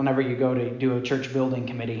whenever you go to do a church building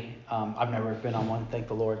committee, I've never been on one, thank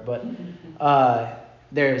the Lord, but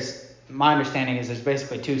my understanding is there's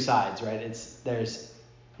basically two sides, right? There's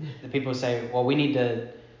the people who say, well, we need to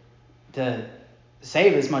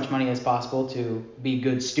save as much money as possible to be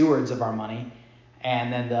good stewards of our money.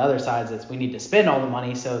 And then the other side is we need to spend all the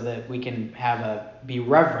money so that we can be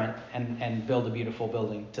reverent and build a beautiful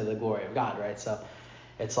building to the glory of God, right? So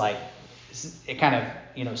it's like it kind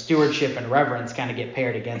of stewardship and reverence kind of get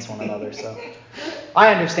paired against one another. So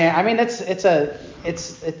I understand. I mean,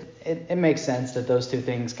 it makes sense that those two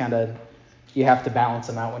things kind of you have to balance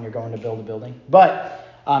them out when you're going to build a building. But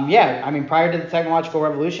prior to the technological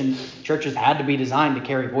revolution, churches had to be designed to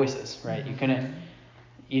carry voices, right?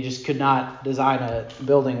 You just could not design a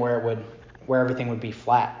building where everything would be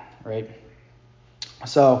flat, right?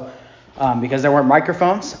 So, because there weren't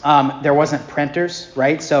microphones, there wasn't printers,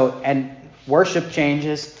 right? So, and worship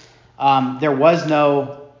changes. There was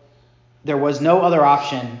no other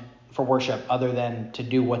option for worship other than to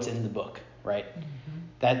do what's in the book, right? Mm-hmm.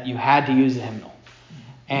 That you had to use the hymnal,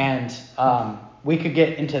 and we could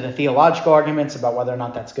get into the theological arguments about whether or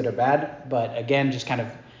not that's good or bad, but again, just kind of.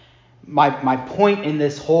 My point in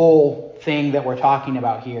this whole thing that we're talking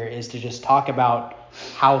about here is to just talk about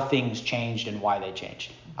how things changed and why they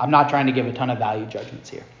changed. I'm not trying to give a ton of value judgments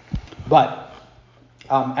here. But,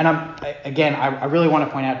 I really want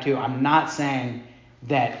to point out too, I'm not saying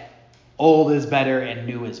that old is better and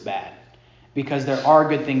new is bad. Because there are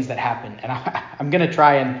good things that happen. And I'm going to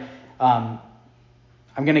try and, I'm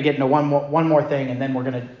going to get into one more thing and then we're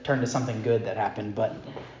going to turn to something good that happened. But,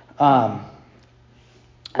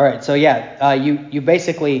 all right, so you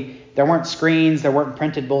basically, there weren't screens, there weren't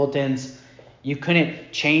printed bulletins. You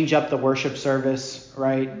couldn't change up the worship service,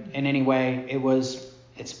 right, in any way.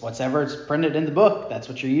 It's whatever's printed in the book, that's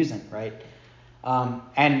what you're using, right?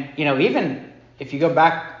 And even if you go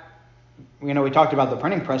back, we talked about the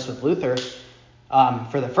printing press with Luther.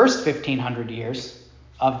 For the first 1,500 years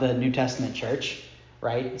of the New Testament church,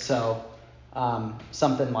 right? So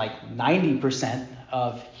something like 90%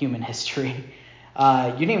 of human history.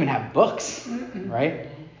 You didn't even have books, right?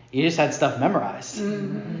 You just had stuff memorized.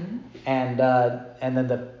 Mm-hmm. And then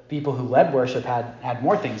the people who led worship had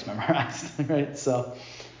more things memorized, right? So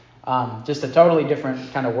just a totally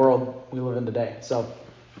different kind of world we live in today. So,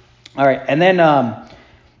 all right. And then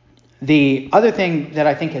the other thing that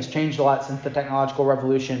I think has changed a lot since the technological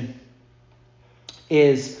revolution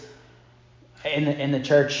is in the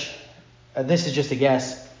church, this is just a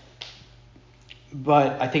guess,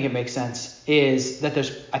 but I think it makes sense, is that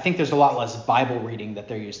I think there's a lot less Bible reading than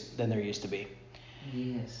there used to be.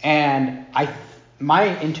 Yes. And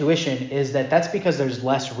my intuition is that that's because there's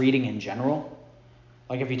less reading in general.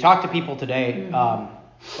 Like if you talk to people today,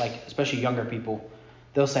 like especially younger people,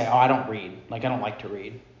 they'll say, "Oh, I don't read. Like I don't like to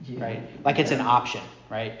read." Yeah. Right? Like it's an option,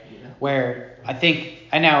 right? Yeah. Where I think,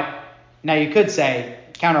 and now you could say,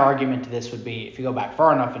 counter argument to this would be, if you go back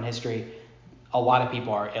far enough in history, a lot of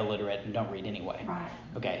people are illiterate and don't read anyway. Right.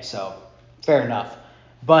 Okay, so fair enough.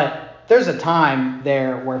 But there's a time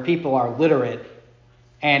there where people are literate,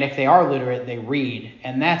 and if they are literate, they read,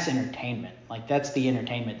 and that's entertainment. Like that's the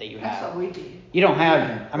entertainment that you have. That's what we did. You don't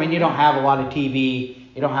have a lot of TV.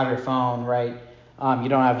 You don't have your phone, right? You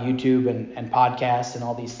don't have YouTube and podcasts and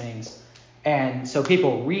all these things. And so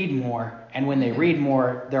people read more, and when they read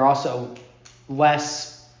more, they're also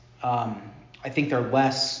less, I think they're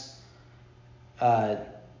less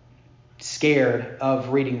scared of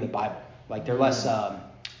reading the Bible. Like they're less,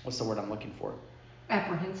 what's the word I'm looking for?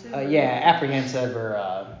 Apprehensive? Apprehensive,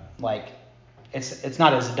 or like it's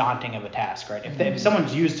not as daunting of a task, right? If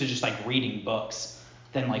someone's used to just like reading books,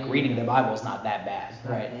 then like reading the Bible is not that bad,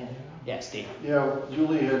 right? Yeah, Steve. Yeah,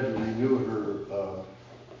 Julie had to renew her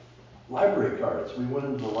library cards. We went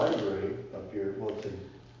into the library up here, well, it's in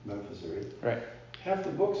Memphis area. Right. Half the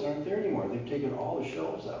books aren't there anymore. They've taken all the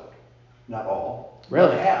shelves out. Not all.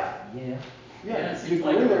 Really? But half. Yeah. Yeah, you go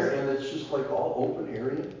in there and it's just like all open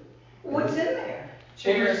area. What's in there?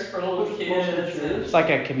 Chairs for little kids. It's like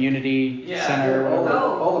a community center.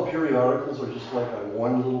 All the periodicals are just like on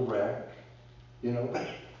one little rack, you know.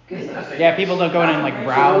 Yeah, people don't go in and like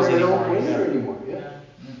browse They anymore. don't go in there anymore. Yeah.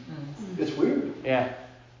 It's weird. Yeah.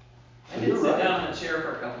 I did sit down in a chair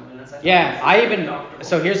for a couple minutes.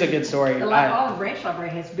 So here's a good story. The Olive Branch Library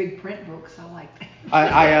has big print books. I like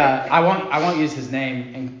that. I won't use his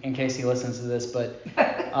name in case he listens to this, but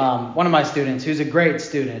one of my students, who's a great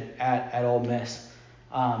student at Ole Miss,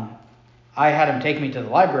 I had him take me to the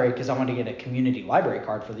library because I wanted to get a community library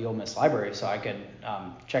card for the Ole Miss Library so I could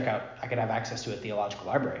I could have access to a theological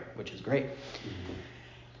library, which is great.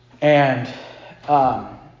 And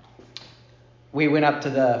we went up to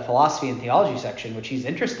the philosophy and theology section, which he's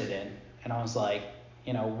interested in, and I was like,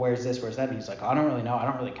 where's this, where's that? And he's like, oh, I don't really know. I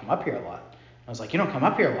don't really come up here a lot. I was like, you don't come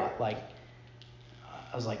up here a lot. Like,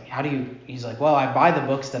 I was like, how do you? He's like, well, I buy the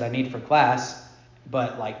books that I need for class,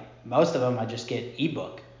 but like most of them I just get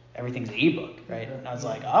ebook. Everything's an ebook, right? And I was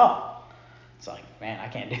like, oh. It's like, man, I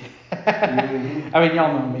can't do that. I mean,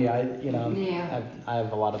 y'all know me. I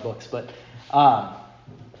have a lot of books, but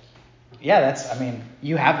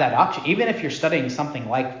you have that option. Even if you're studying something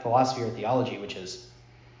like philosophy or theology, which is,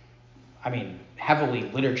 heavily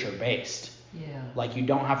literature based. Yeah. Like you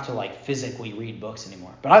don't have to like physically read books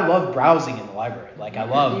anymore. But I love browsing in the library. Like I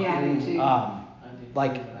love, I do too.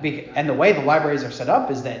 And the way the libraries are set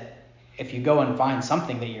up is that if you go and find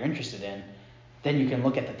something that you're interested in, then you can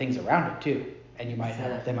look at the things around it too, and they might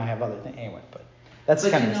have other things anyway. But that's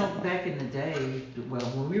kind of back in the day, well,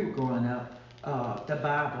 when we were growing up, the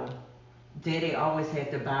Bible, Daddy always had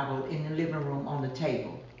the Bible in the living room on the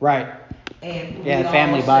table. Right. And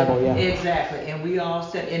family Bible, yeah. Exactly, and we all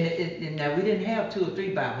said, and now we didn't have 2 or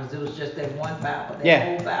 3 Bibles. It was just that one Bible, that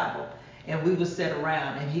whole Bible. And we would sit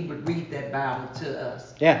around and he would read that Bible to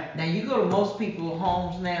us. Yeah. Now you go to most people's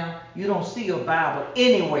homes now, you don't see a Bible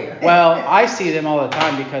anywhere. Well, I see them all the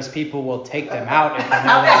time because people will take them out if they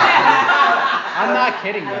know that. I'm not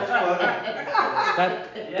kidding you.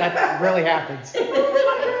 That really happens.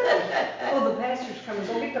 Oh, the pastor's coming.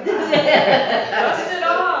 Go get the Bible. Dust it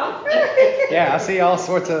off. Yeah, I see all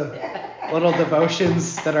sorts of little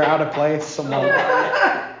devotions that are out of place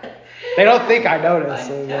somewhere. They don't think I notice.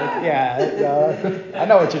 So I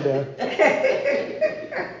know what you're doing.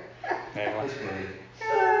 Anyway.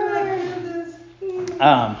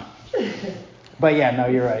 But yeah, no,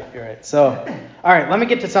 you're right. So, all right, let me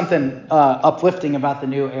get to something uplifting about the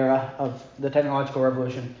new era of the technological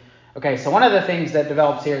revolution. Okay, so one of the things that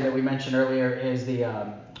develops here that we mentioned earlier is the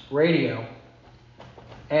radio.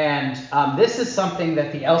 And this is something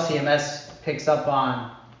that the LCMS picks up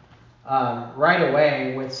on right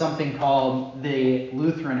away with something called the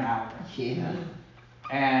Lutheran Hour. Yeah.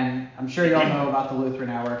 And I'm sure you all know about the Lutheran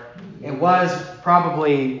Hour. It was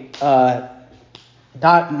probably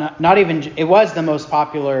it was the most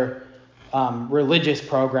popular religious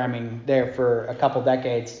programming there for a couple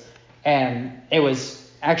decades. And it was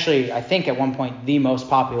actually, I think at one point, the most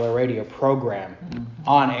popular radio program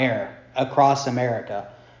on air across America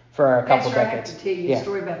for a couple decades. I have to tell you a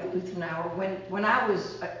story about the Lutheran Hour. When I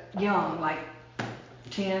was young, like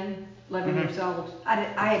 10, 11 years old, I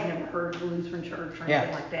had never heard of the Lutheran Church or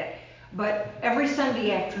anything like that. But every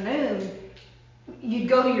Sunday afternoon, you'd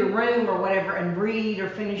go to your room or whatever and read or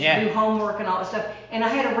finish, do homework and all that stuff. And I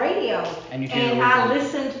had a radio, and I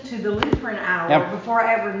listened to the Lutheran Hour before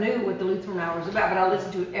I ever knew what the Lutheran Hour was about, but I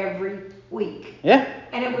listened to it every week. Yeah.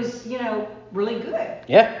 And it was, really good.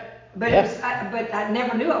 Yeah. But it was, but I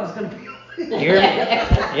never knew I was going to be.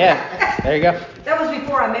 Yeah. There you go. That was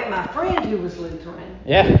before I met my friend who was Lutheran.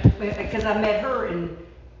 Yeah. Because I met her in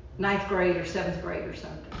 9th grade or 7th grade or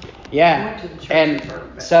something. Yeah. I went to the church with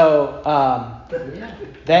her, so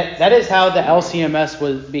that is how the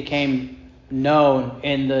LCMS became known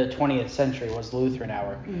in the 20th century, was Lutheran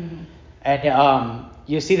Hour. Mm-hmm. And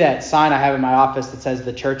you see that sign I have in my office that says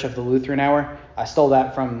the Church of the Lutheran Hour. I stole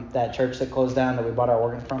that from that church that closed down that we bought our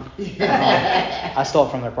organ from. I stole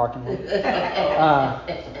it from their parking lot.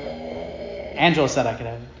 Angela said I could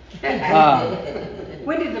have it.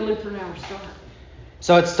 When did the Lutheran Hour start?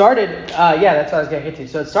 So it started, that's what I was going to get to.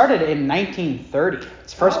 So it started in 1930.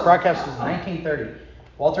 Its first broadcast was 1930.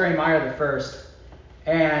 Walter A. Meyer the first.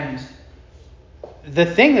 And the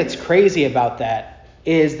thing that's crazy about that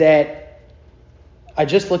is that, I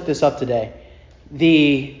just looked this up today,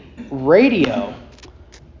 the radio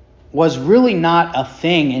was really not a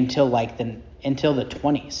thing until the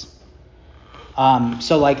 20s.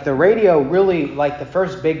 So like the radio really, like the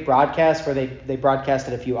first big broadcast where they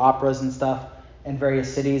broadcasted a few operas and stuff in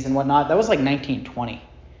various cities and whatnot, that was like 1920.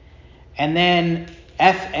 And then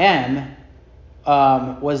FM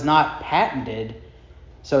was not patented,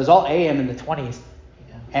 so it was all AM in the 20s,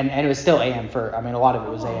 and it was still AM a lot of it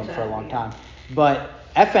was AM for a long time. But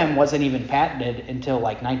FM wasn't even patented until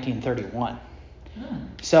like 1931.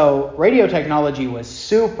 So radio technology was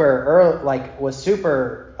super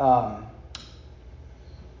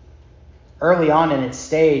early on in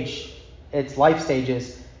its life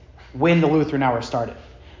stages, when the Lutheran Hour started.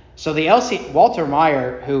 So Walter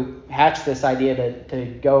Meyer, who hatched this idea to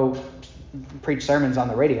go preach sermons on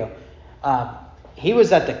the radio, he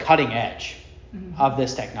was at the cutting edge of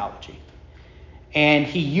this technology. And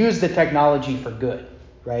he used the technology for good,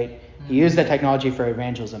 right? Mm-hmm. He used the technology for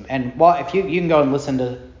evangelism. And if you can go and listen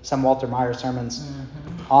to some Walter Meyer sermons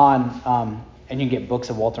on, and you can get books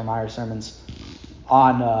of Walter Meyer sermons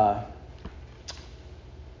on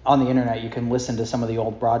the internet. You can listen to some of the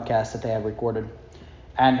old broadcasts that they have recorded.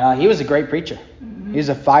 And he was a great preacher. Mm-hmm. He was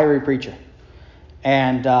a fiery preacher.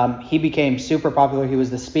 And he became super popular. He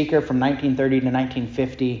was the speaker from 1930 to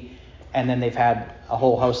 1950. And then they've had a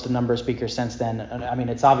whole host of number of speakers since then. I mean,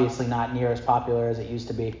 it's obviously not near as popular as it used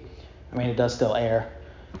to be. I mean, it does still air.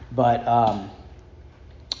 But, at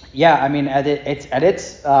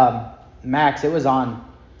its max, it was on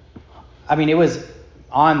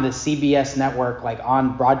the CBS network,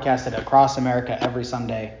 broadcasted across America every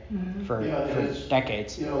Sunday for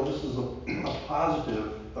decades. This is a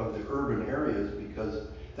positive of the urban areas because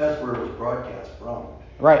that's where it was broadcast from.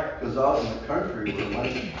 Right. Because out in the country where my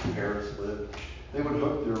parents lived, they would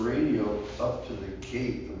hook their radio up to the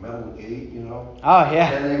gate, the metal gate, Oh,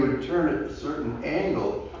 yeah. And they would turn it a certain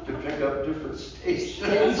angle to pick up different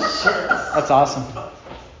stations. That's awesome. Like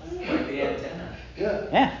the antenna. Yeah.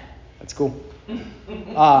 Yeah, that's cool.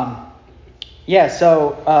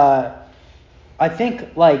 So I think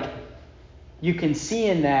you can see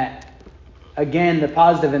in that, again, the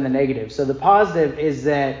positive and the negative. So the positive is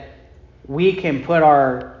that we can put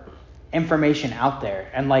our information out there,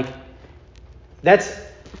 and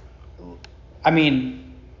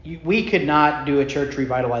we could not do a church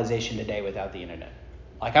revitalization today without the internet.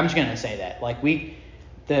 I'm just gonna say that.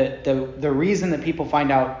 The reason that people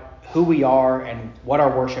find out who we are and what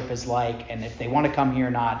our worship is like, and if they want to come here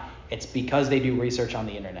or not, it's because they do research on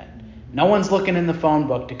the internet. No one's looking in the phone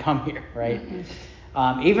book to come here, right?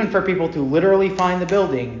 Even for people to literally find the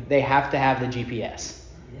building, they have to have the GPS,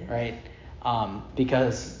 right?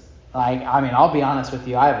 Because, I'll be honest with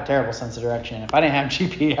you, I have a terrible sense of direction. If I didn't have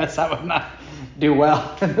GPS, I would not do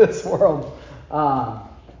well in this world.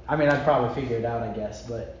 I'd probably figure it out, I guess,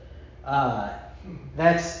 but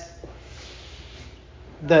that's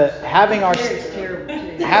having our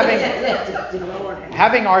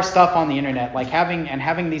stuff on the internet,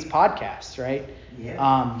 having these podcasts, right?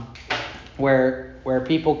 Yeah. Where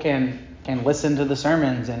people can listen to the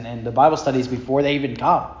sermons and the Bible studies before they even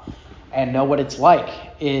come and know what it's like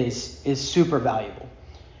is super valuable.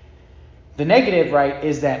 The negative, right,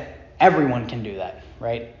 is that everyone can do that,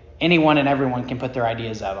 right? Anyone and everyone can put their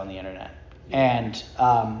ideas out on the internet. And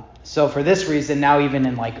so for this reason, now even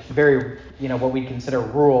in very, what we consider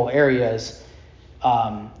rural areas,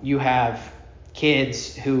 you have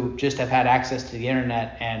kids who just have had access to the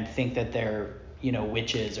internet and think that they're,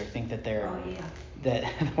 witches, or think that they're, that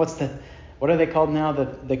what are they called now?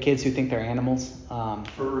 The kids who think they're animals?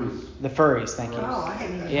 Furries. The furries, thank you. Oh, I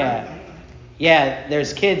hadn't even heard Yeah. of that. Yeah,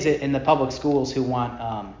 there's kids in the public schools who want,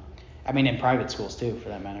 in private schools too, for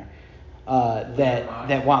that matter,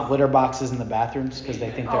 that want litter boxes in the bathrooms because they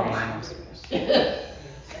think they're animals.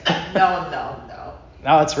 No.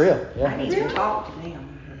 No, it's real. Yeah. I need to talk to them.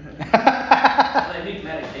 Well, they need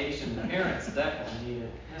medication. The parents definitely need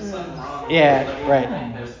it. There's something wrong with Yeah, right.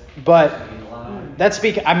 But that's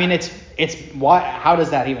because it's why. How does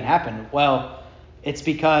that even happen? Well, it's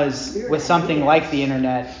because with something like the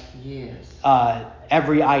internet,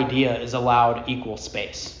 every idea is allowed equal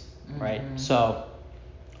space, right? So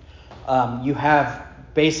you have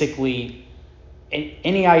basically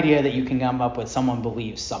any idea that you can come up with, someone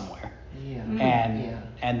believes somewhere,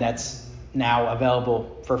 and that's now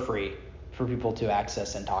available for free for people to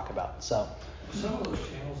access and talk about. So some of those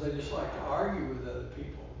channels, they just like to argue with other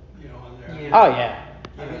people, on there. Yeah. Oh yeah.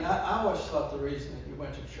 I mean, I always thought the reason that you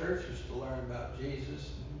went to church was to learn about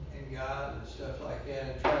Jesus and God and stuff like that,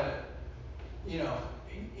 and try to,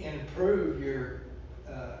 improve your.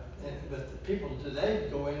 But the people today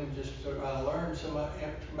go in and just learn some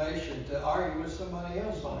information to argue with somebody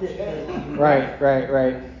else on a channel.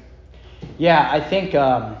 Right. Yeah, I think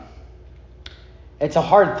it's a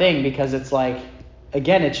hard thing because it's like,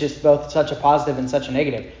 again, it's just both such a positive and such a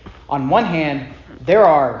negative. On one hand, there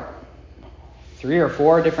are 3 or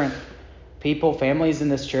 4 different families in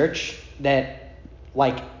this church that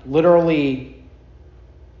literally,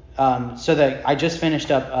 so that I just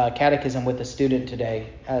finished up catechism with a student today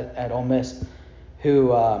at Ole Miss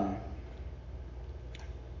who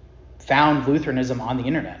found Lutheranism on the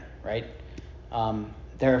internet, right?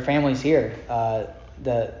 There are families here,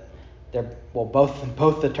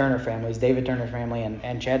 both the Turner families, David Turner family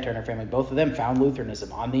and Chad Turner family, both of them found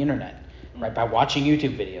Lutheranism on the internet, right, by watching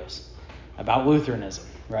YouTube videos about Lutheranism,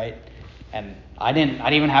 right? And I didn't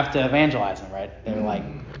even have to evangelize them, right? They're like,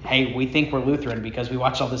 hey, we think we're Lutheran because we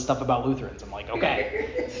watch all this stuff about Lutherans. I'm like,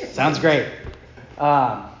 okay, sounds great.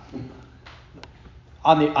 On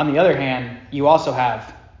the other hand, you also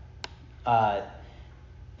have,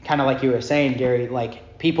 kind of like you were saying, Gary,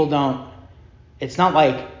 people don't. It's not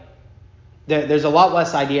like there's a lot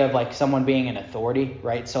less idea of someone being an authority,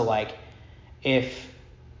 right? So if,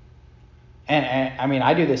 and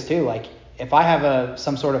I do this too. If I have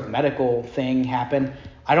some sort of medical thing happen,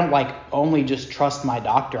 I don't only just trust my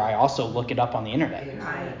doctor. I also look it up on the internet.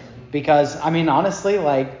 Right. Because honestly,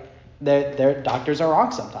 their doctors are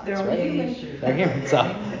wrong sometimes, They're right? human. They're human. So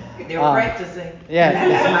they're practicing. Yeah,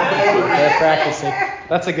 they're practicing.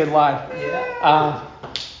 That's a good line. Yeah.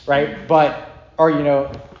 Right, but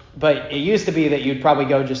it used to be that you'd probably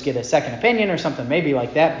go just get a second opinion or something maybe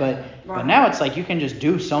like that. But now it's you can just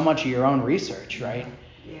do so much of your own research, right?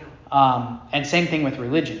 Yeah. And same thing with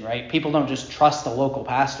religion, right? People don't just trust the local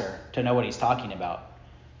pastor to know what he's talking about.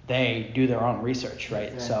 They do their own research,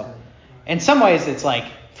 right? Exactly. So in some ways it's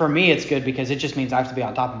for me it's good because it just means I have to be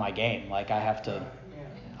on top of my game. I have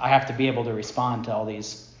to be able to respond to all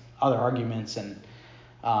these other arguments, and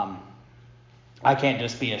I can't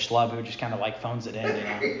just be a schlub who just kind of phones it in,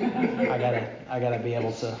 I gotta be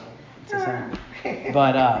able to say.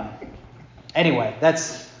 But anyway,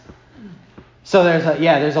 so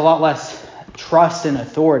there's a lot less trust in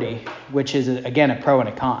authority, which is again a pro and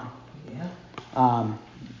a con. Yeah.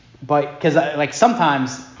 But because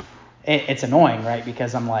sometimes it's annoying, right?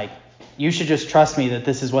 Because I'm you should just trust me that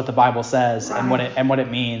this is what the Bible says, right, and what it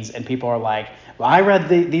means. And people are well, I read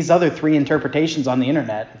these other 3 interpretations on the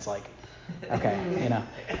internet. It's okay,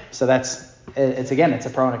 So it's a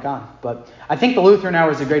pro and a con. But I think the Lutheran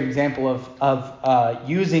Hour is a great example of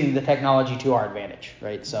using the technology to our advantage,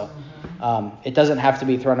 right? So it doesn't have to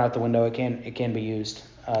be thrown out the window. It can be used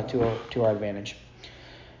to our advantage.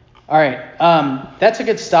 All right, that's a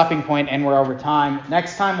good stopping point, and we're over time.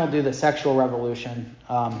 Next time we'll do the sexual revolution.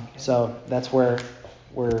 So that's where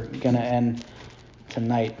we're going to end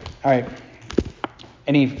tonight. All right.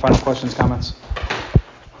 Any final questions, comments?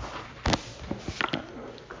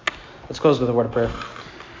 Let's close with a word of prayer.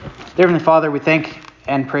 Dear Heavenly Father, we thank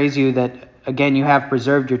and praise you that, again, you have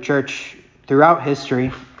preserved your church throughout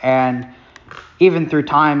history, and even through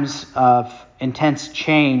times of intense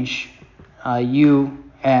change, you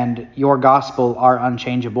and your gospel are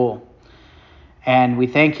unchangeable. And we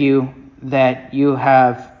thank you that you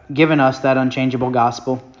have given us that unchangeable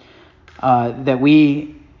gospel, that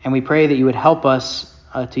we pray that you would help us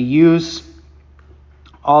to use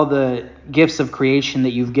all the gifts of creation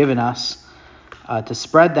that you've given us to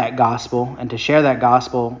spread that gospel and to share that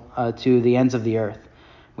gospel to the ends of the earth.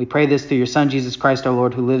 We pray this through your Son, Jesus Christ, our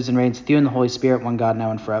Lord, who lives and reigns with you in the Holy Spirit, one God,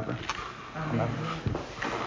 now and forever. Amen.